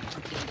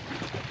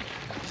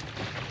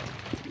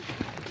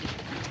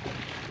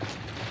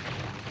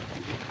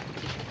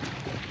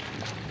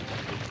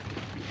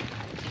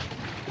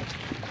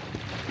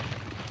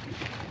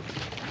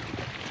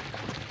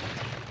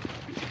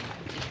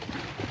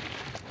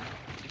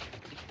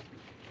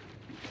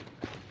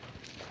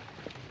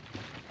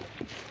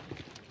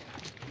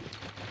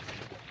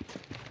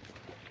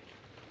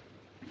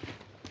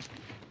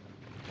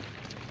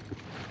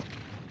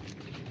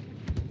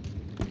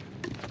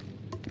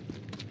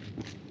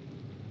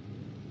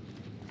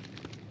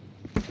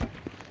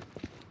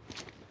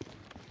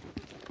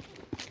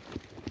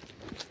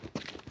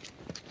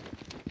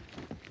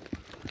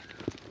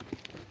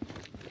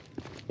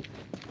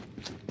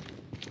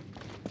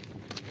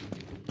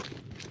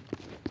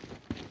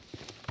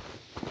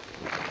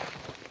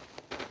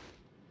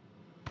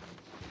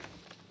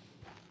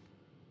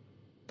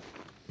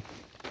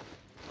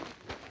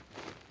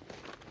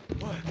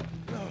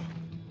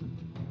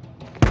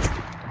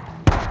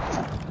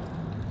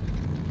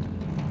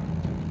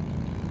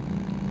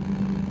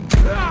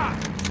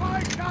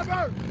 Find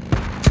cover!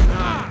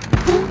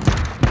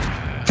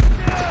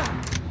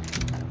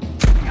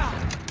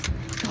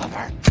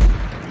 Cover!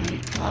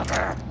 Need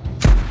cover!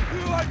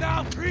 You are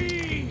now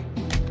free!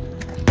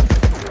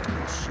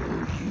 I'll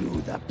show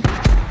you the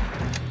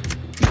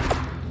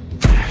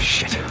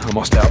Shit,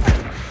 almost out.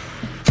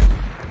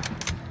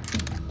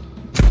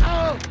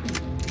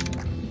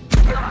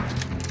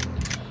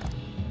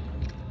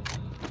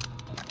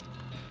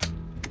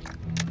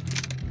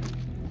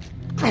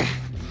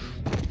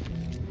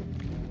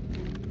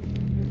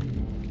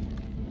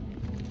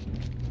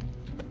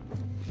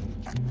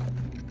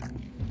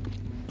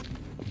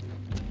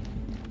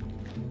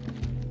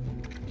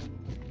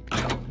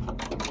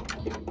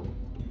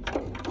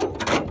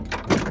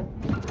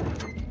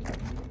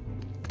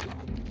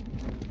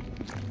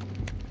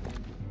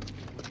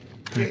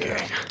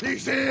 Okay,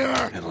 He's here!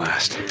 at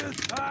last. He is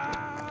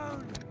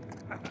found!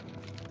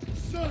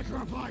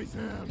 Sacrifice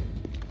him!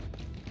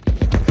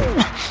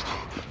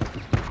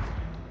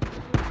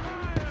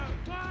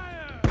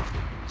 Fire!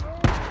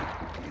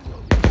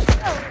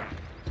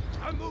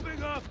 I'm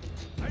moving up!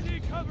 I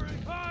need cover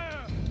and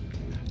fire!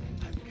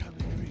 I'm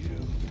coming for you!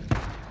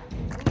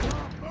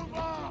 Move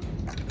off!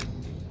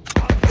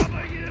 I'll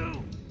cover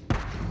you!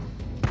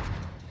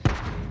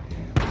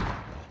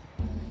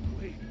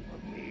 Wait for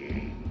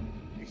me!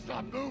 He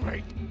stopped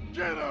moving!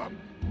 Get him!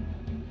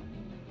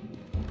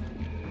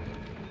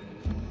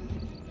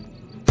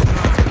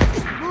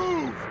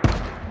 Move!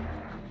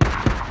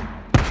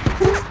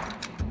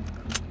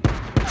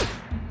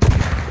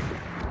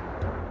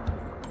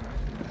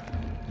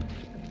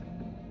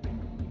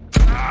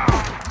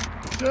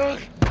 Still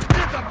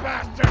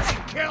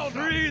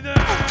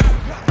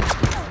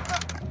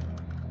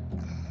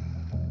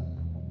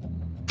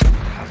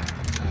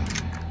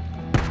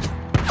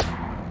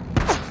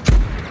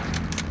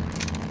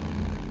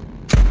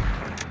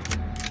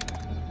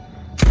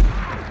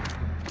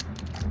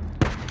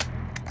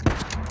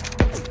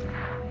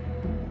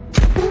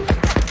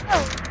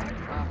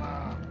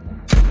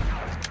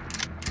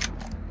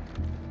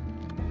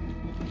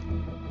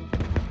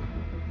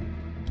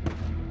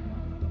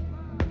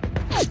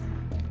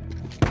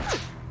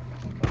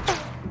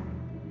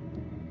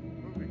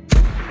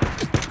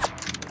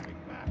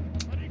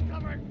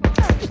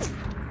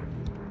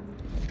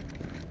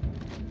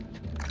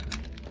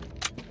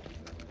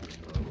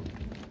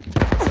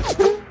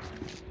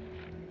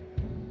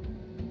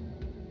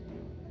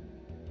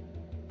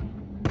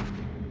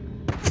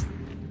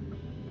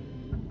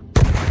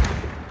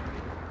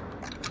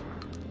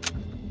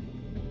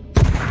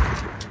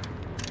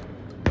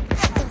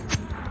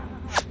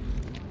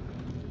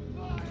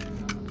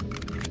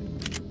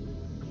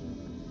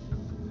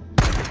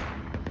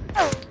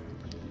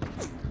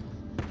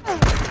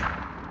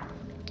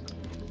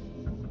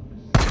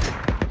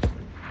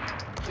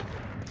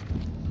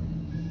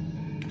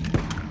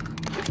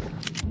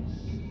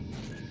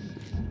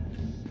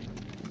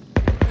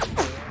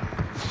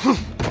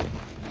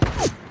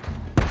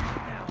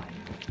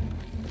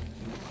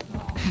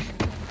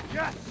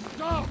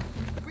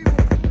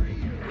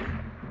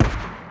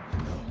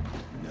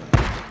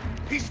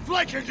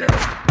can do.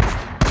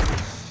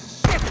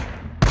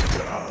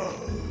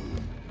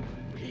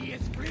 He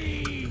is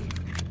free.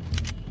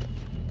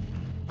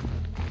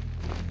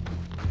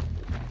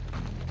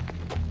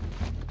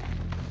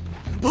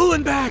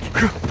 Pulling back!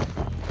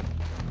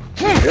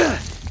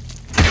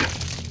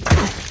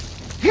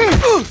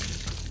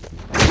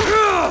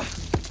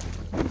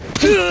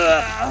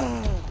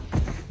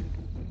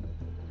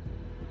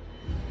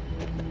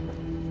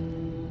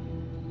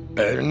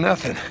 Better than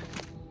nothing.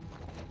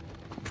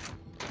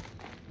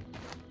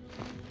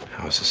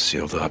 House is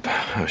sealed up.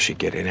 How's she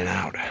get in and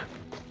out?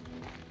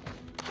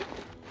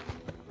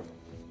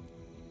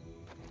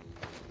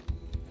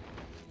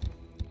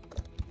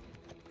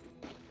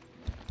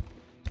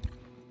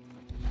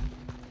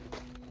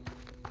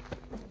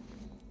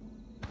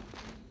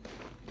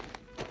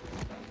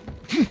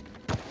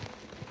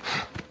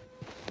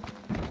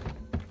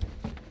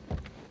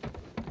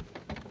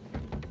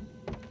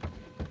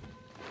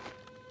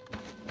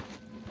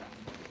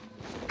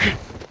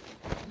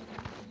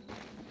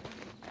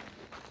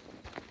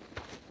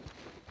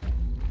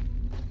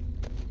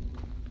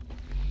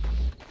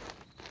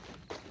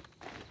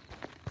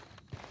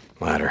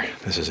 Ladder.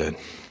 This is it.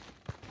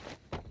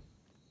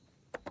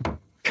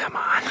 Come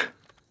on.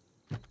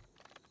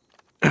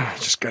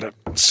 Just gotta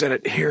set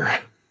it here.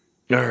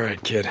 All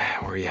right, kid.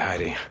 Where are you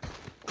hiding?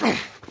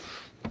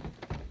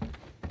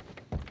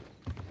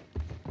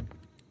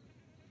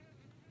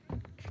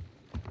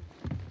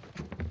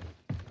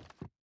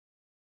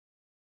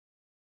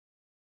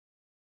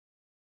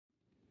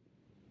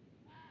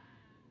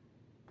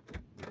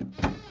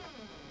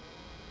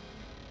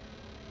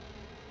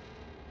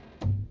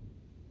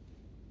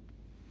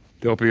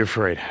 Don't be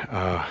afraid.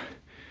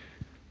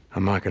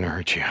 I'm not gonna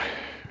hurt you.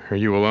 Are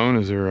you alone?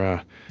 Is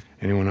there,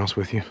 anyone else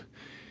with you?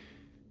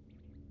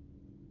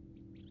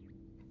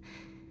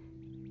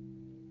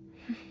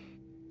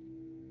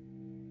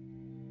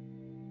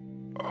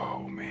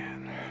 Oh,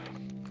 man.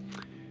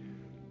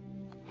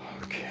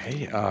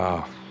 Okay,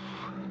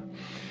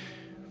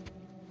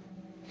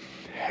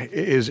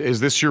 Is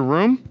this your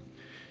room?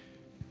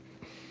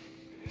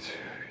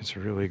 It's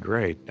really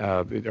great.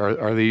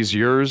 Are these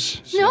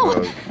yours?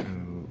 No!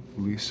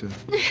 Lisa.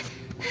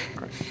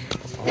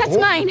 That's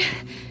mine.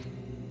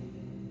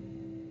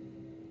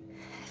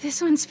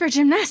 This one's for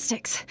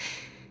gymnastics.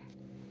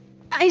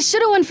 I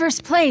should have won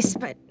first place,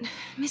 but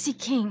Missy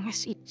King,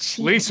 she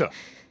cheated.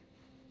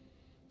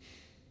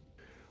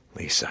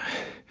 Lisa,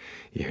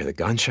 you hear the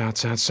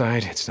gunshots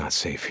outside? It's not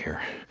safe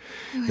here.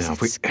 I was at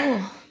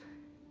school.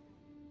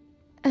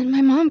 And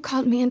my mom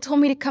called me and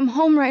told me to come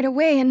home right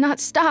away and not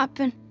stop,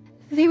 and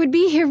they would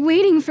be here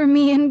waiting for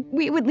me, and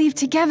we would leave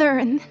together,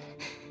 and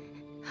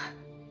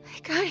I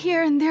got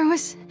here, and there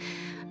was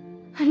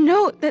a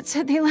note that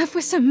said they left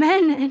with some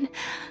men, and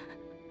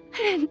I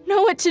didn't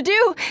know what to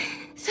do,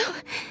 so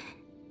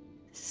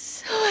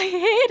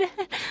I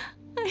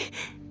hid.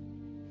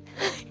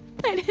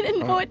 I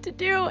didn't know what to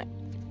do.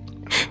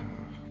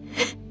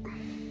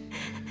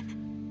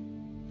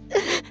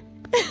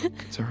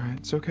 It's all right.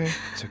 It's okay.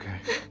 It's okay.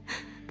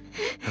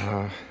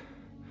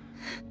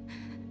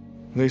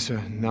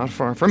 Lisa, not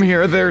far from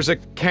here, there's a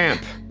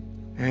camp.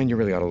 And you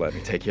really ought to let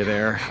me take you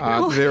there.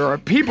 There are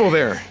people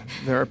there.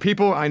 There are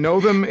people, I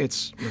know them.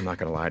 I'm not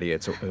gonna lie to you,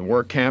 it's a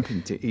work camp,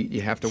 and to eat you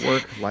have to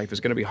work. Life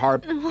is gonna be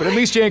hard, but at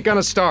least you ain't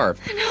gonna starve.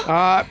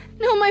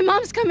 No, my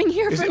mom's coming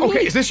here for me.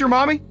 Okay, is this your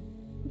mommy?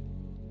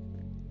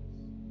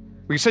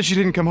 Well, you said she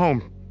didn't come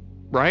home,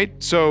 right?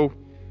 So,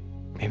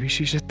 maybe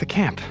she's at the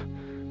camp.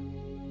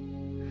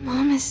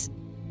 Mom is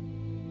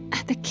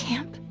at the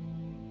camp?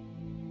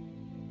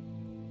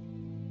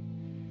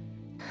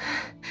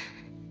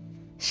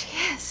 She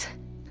is.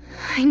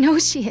 I know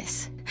she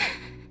is.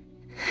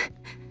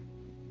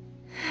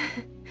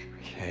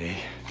 Okay.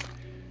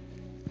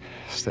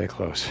 Stay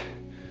close.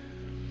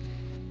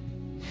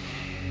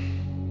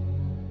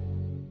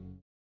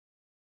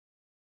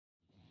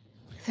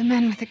 The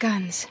men with the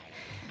guns.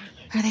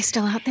 Are they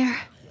still out there?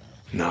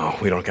 No,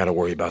 we don't gotta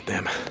worry about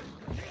them.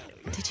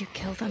 Did you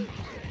kill them?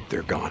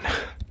 They're gone.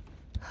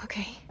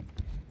 Okay.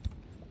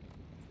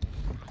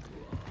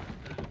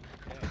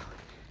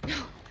 No.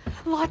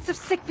 Lots of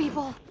sick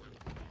people.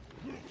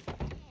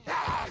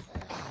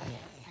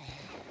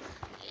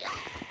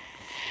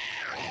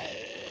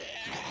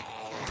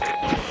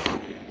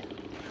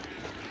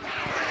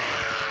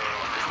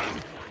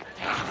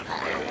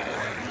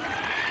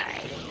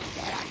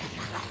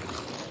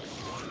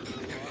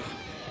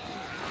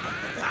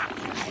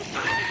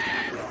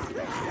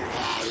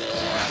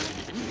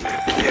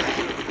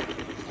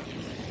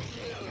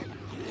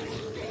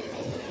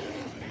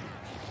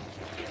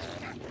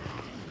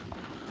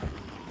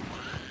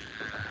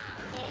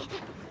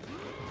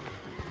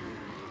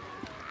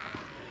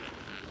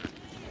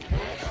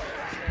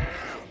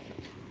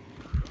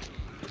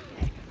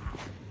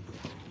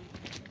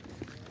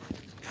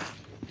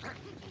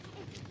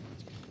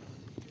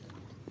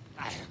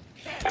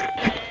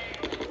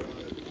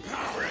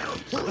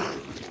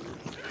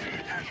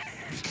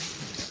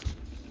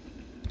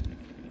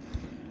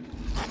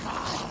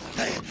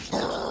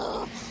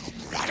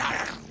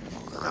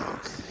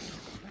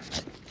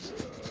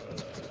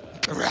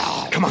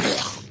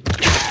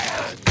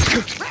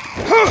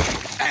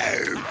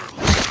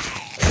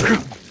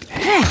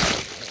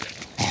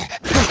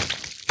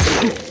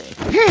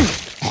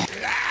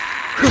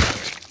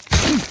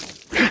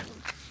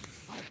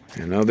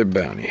 Another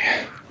bounty.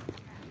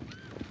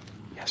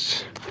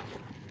 Yes.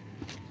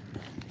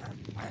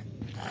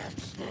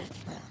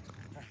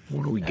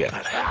 What do we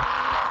got?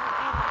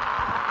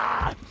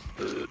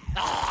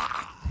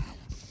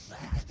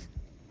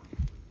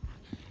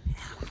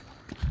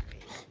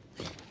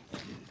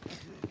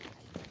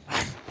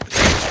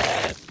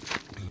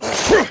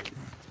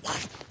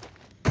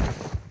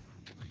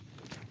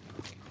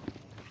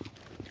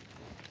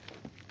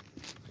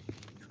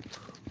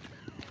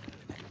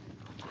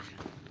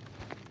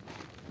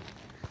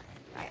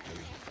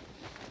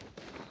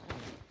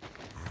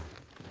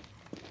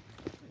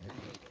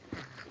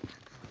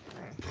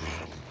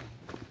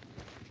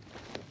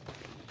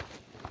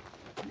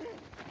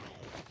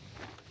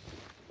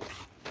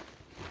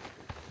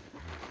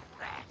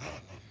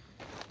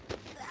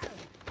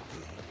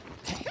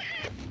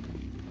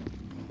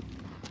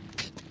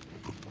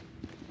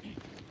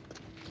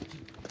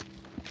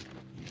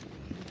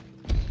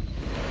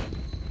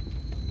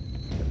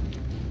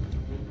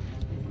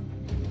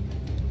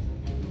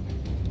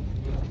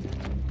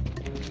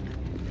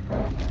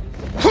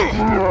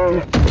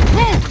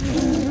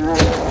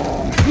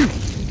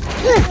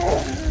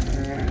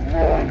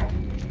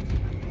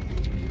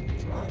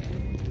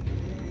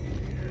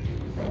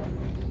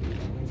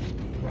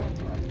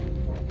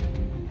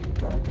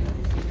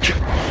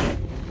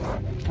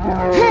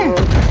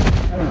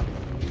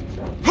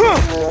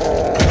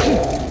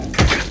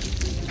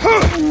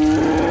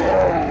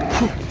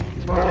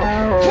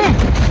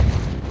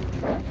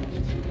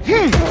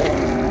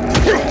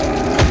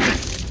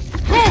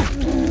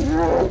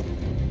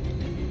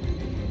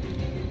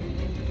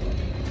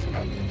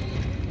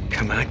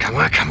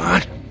 Come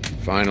on.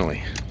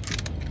 Finally.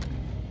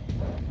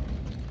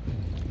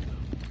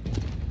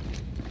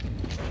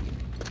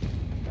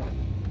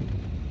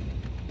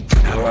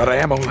 Not a lot of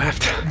ammo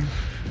left.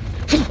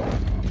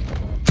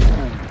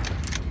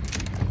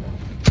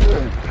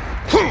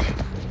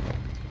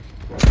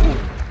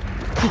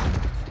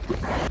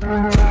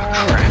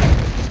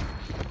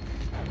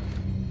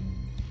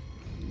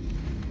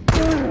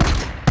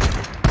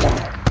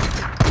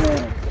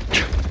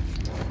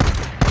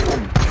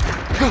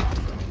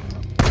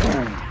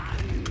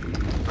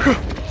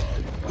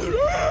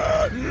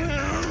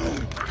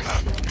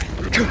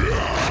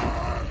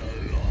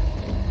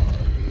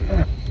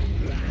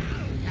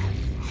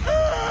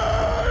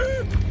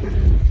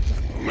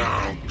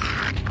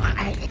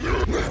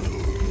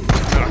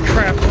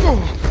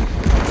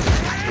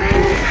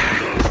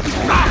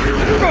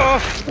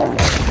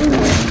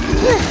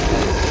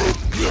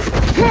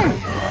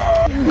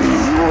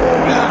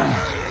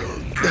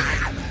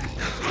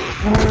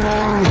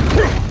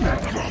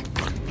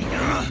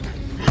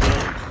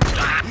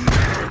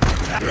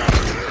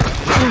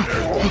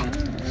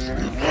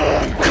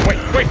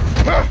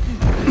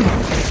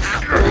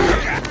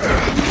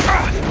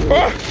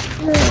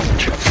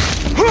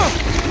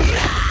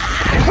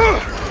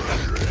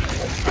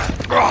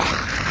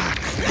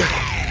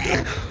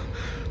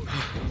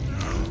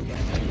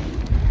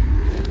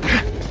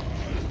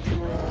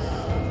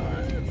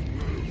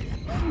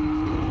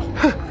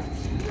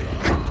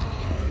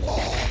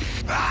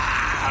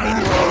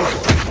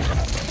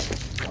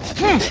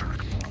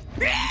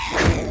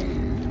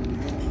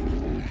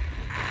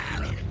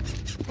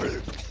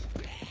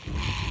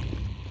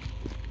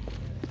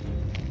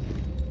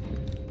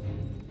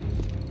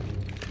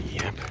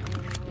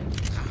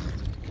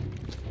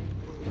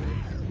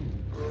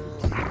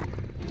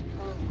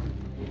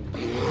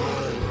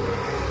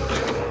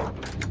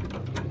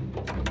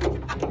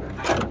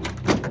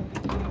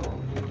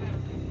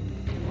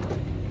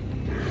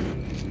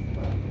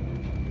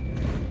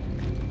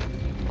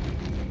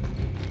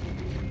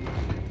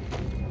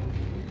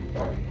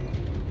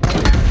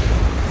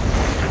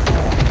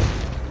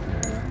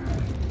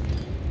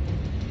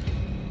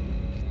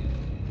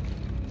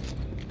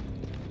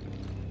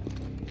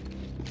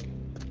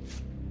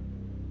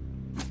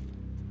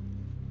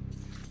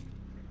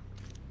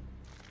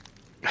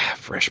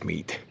 Fresh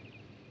meat.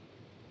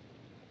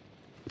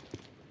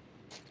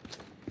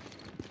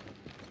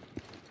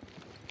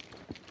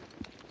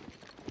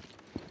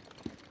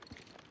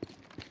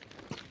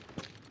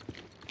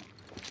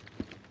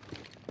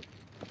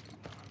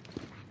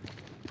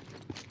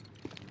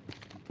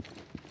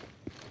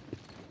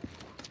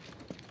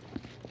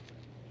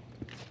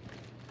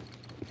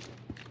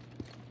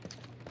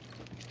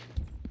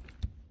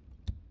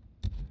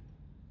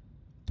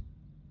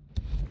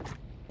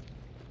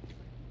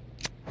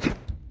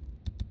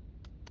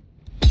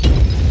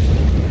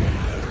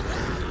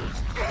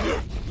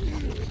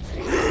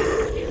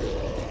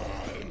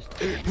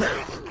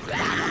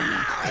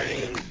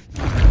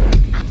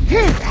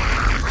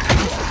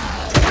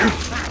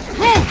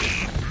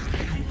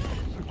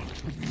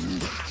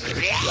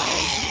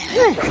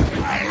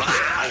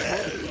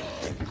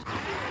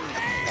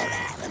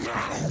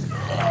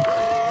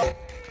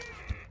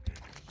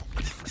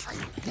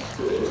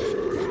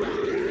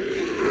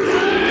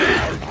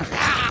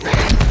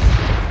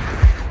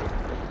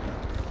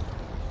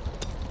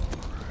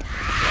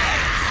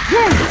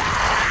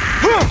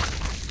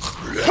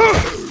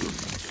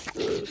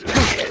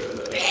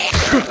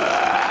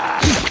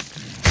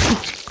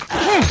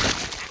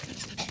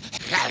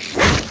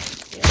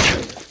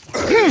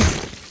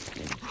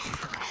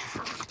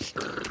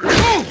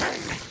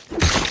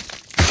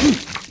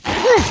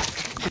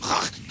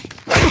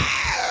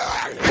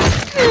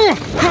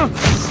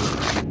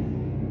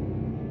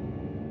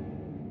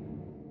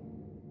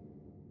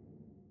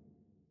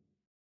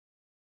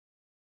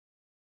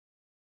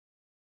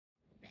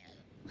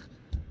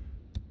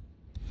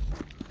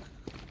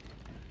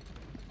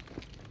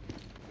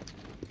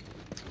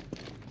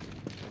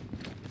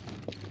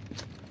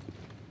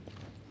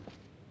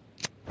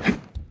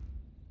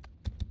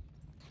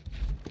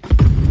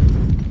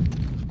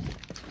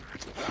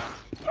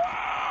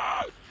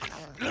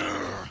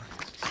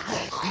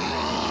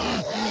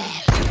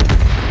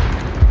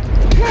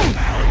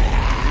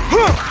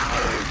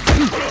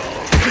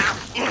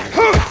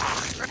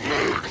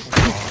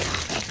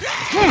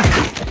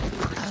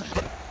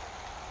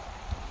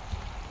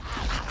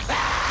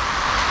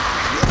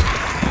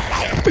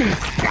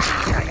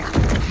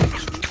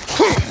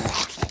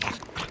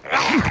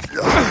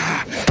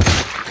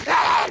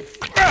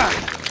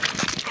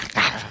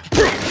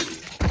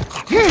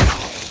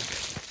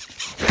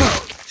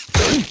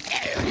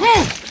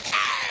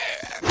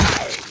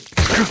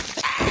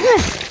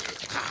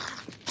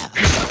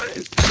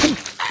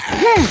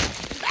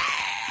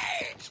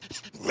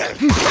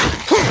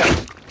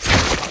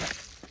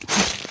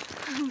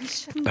 We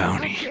shouldn't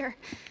Bounty. be out here.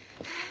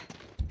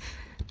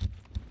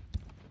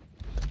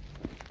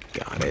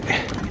 Got it.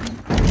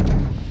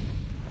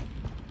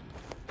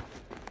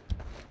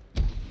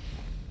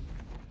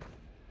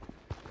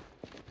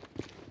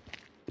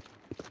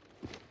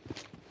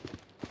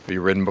 Have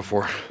you ridden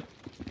before?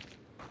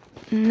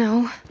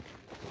 No.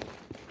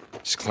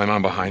 Just climb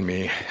on behind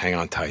me. Hang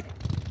on tight.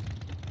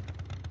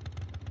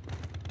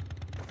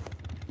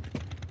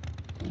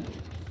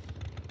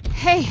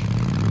 Hey,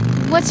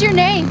 what's your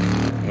name?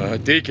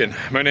 Deacon.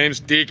 My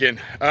name's Deacon.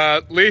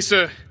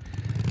 Lisa,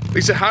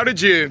 how did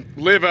you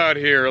live out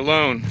here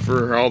alone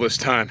for all this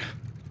time?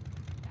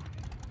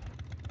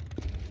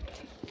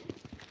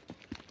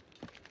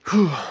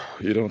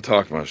 You don't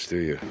talk much, do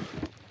you?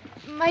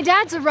 My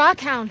dad's a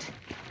rock hound.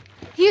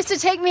 He used to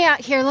take me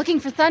out here looking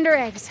for thunder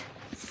eggs.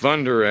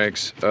 Thunder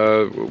eggs?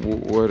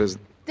 What is...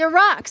 They're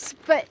rocks,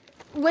 but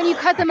when you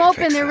cut them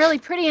open, they're really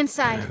pretty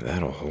inside.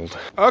 That'll hold.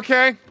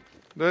 Okay.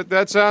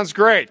 That sounds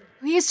great.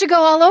 We used to go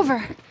all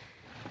over.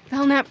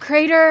 Belknap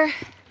Crater,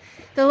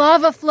 the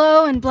lava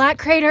flow and Black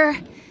Crater,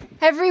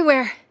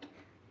 everywhere.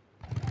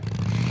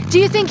 Do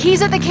you think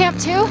he's at the camp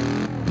too?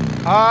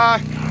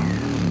 I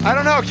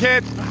don't know,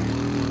 kid.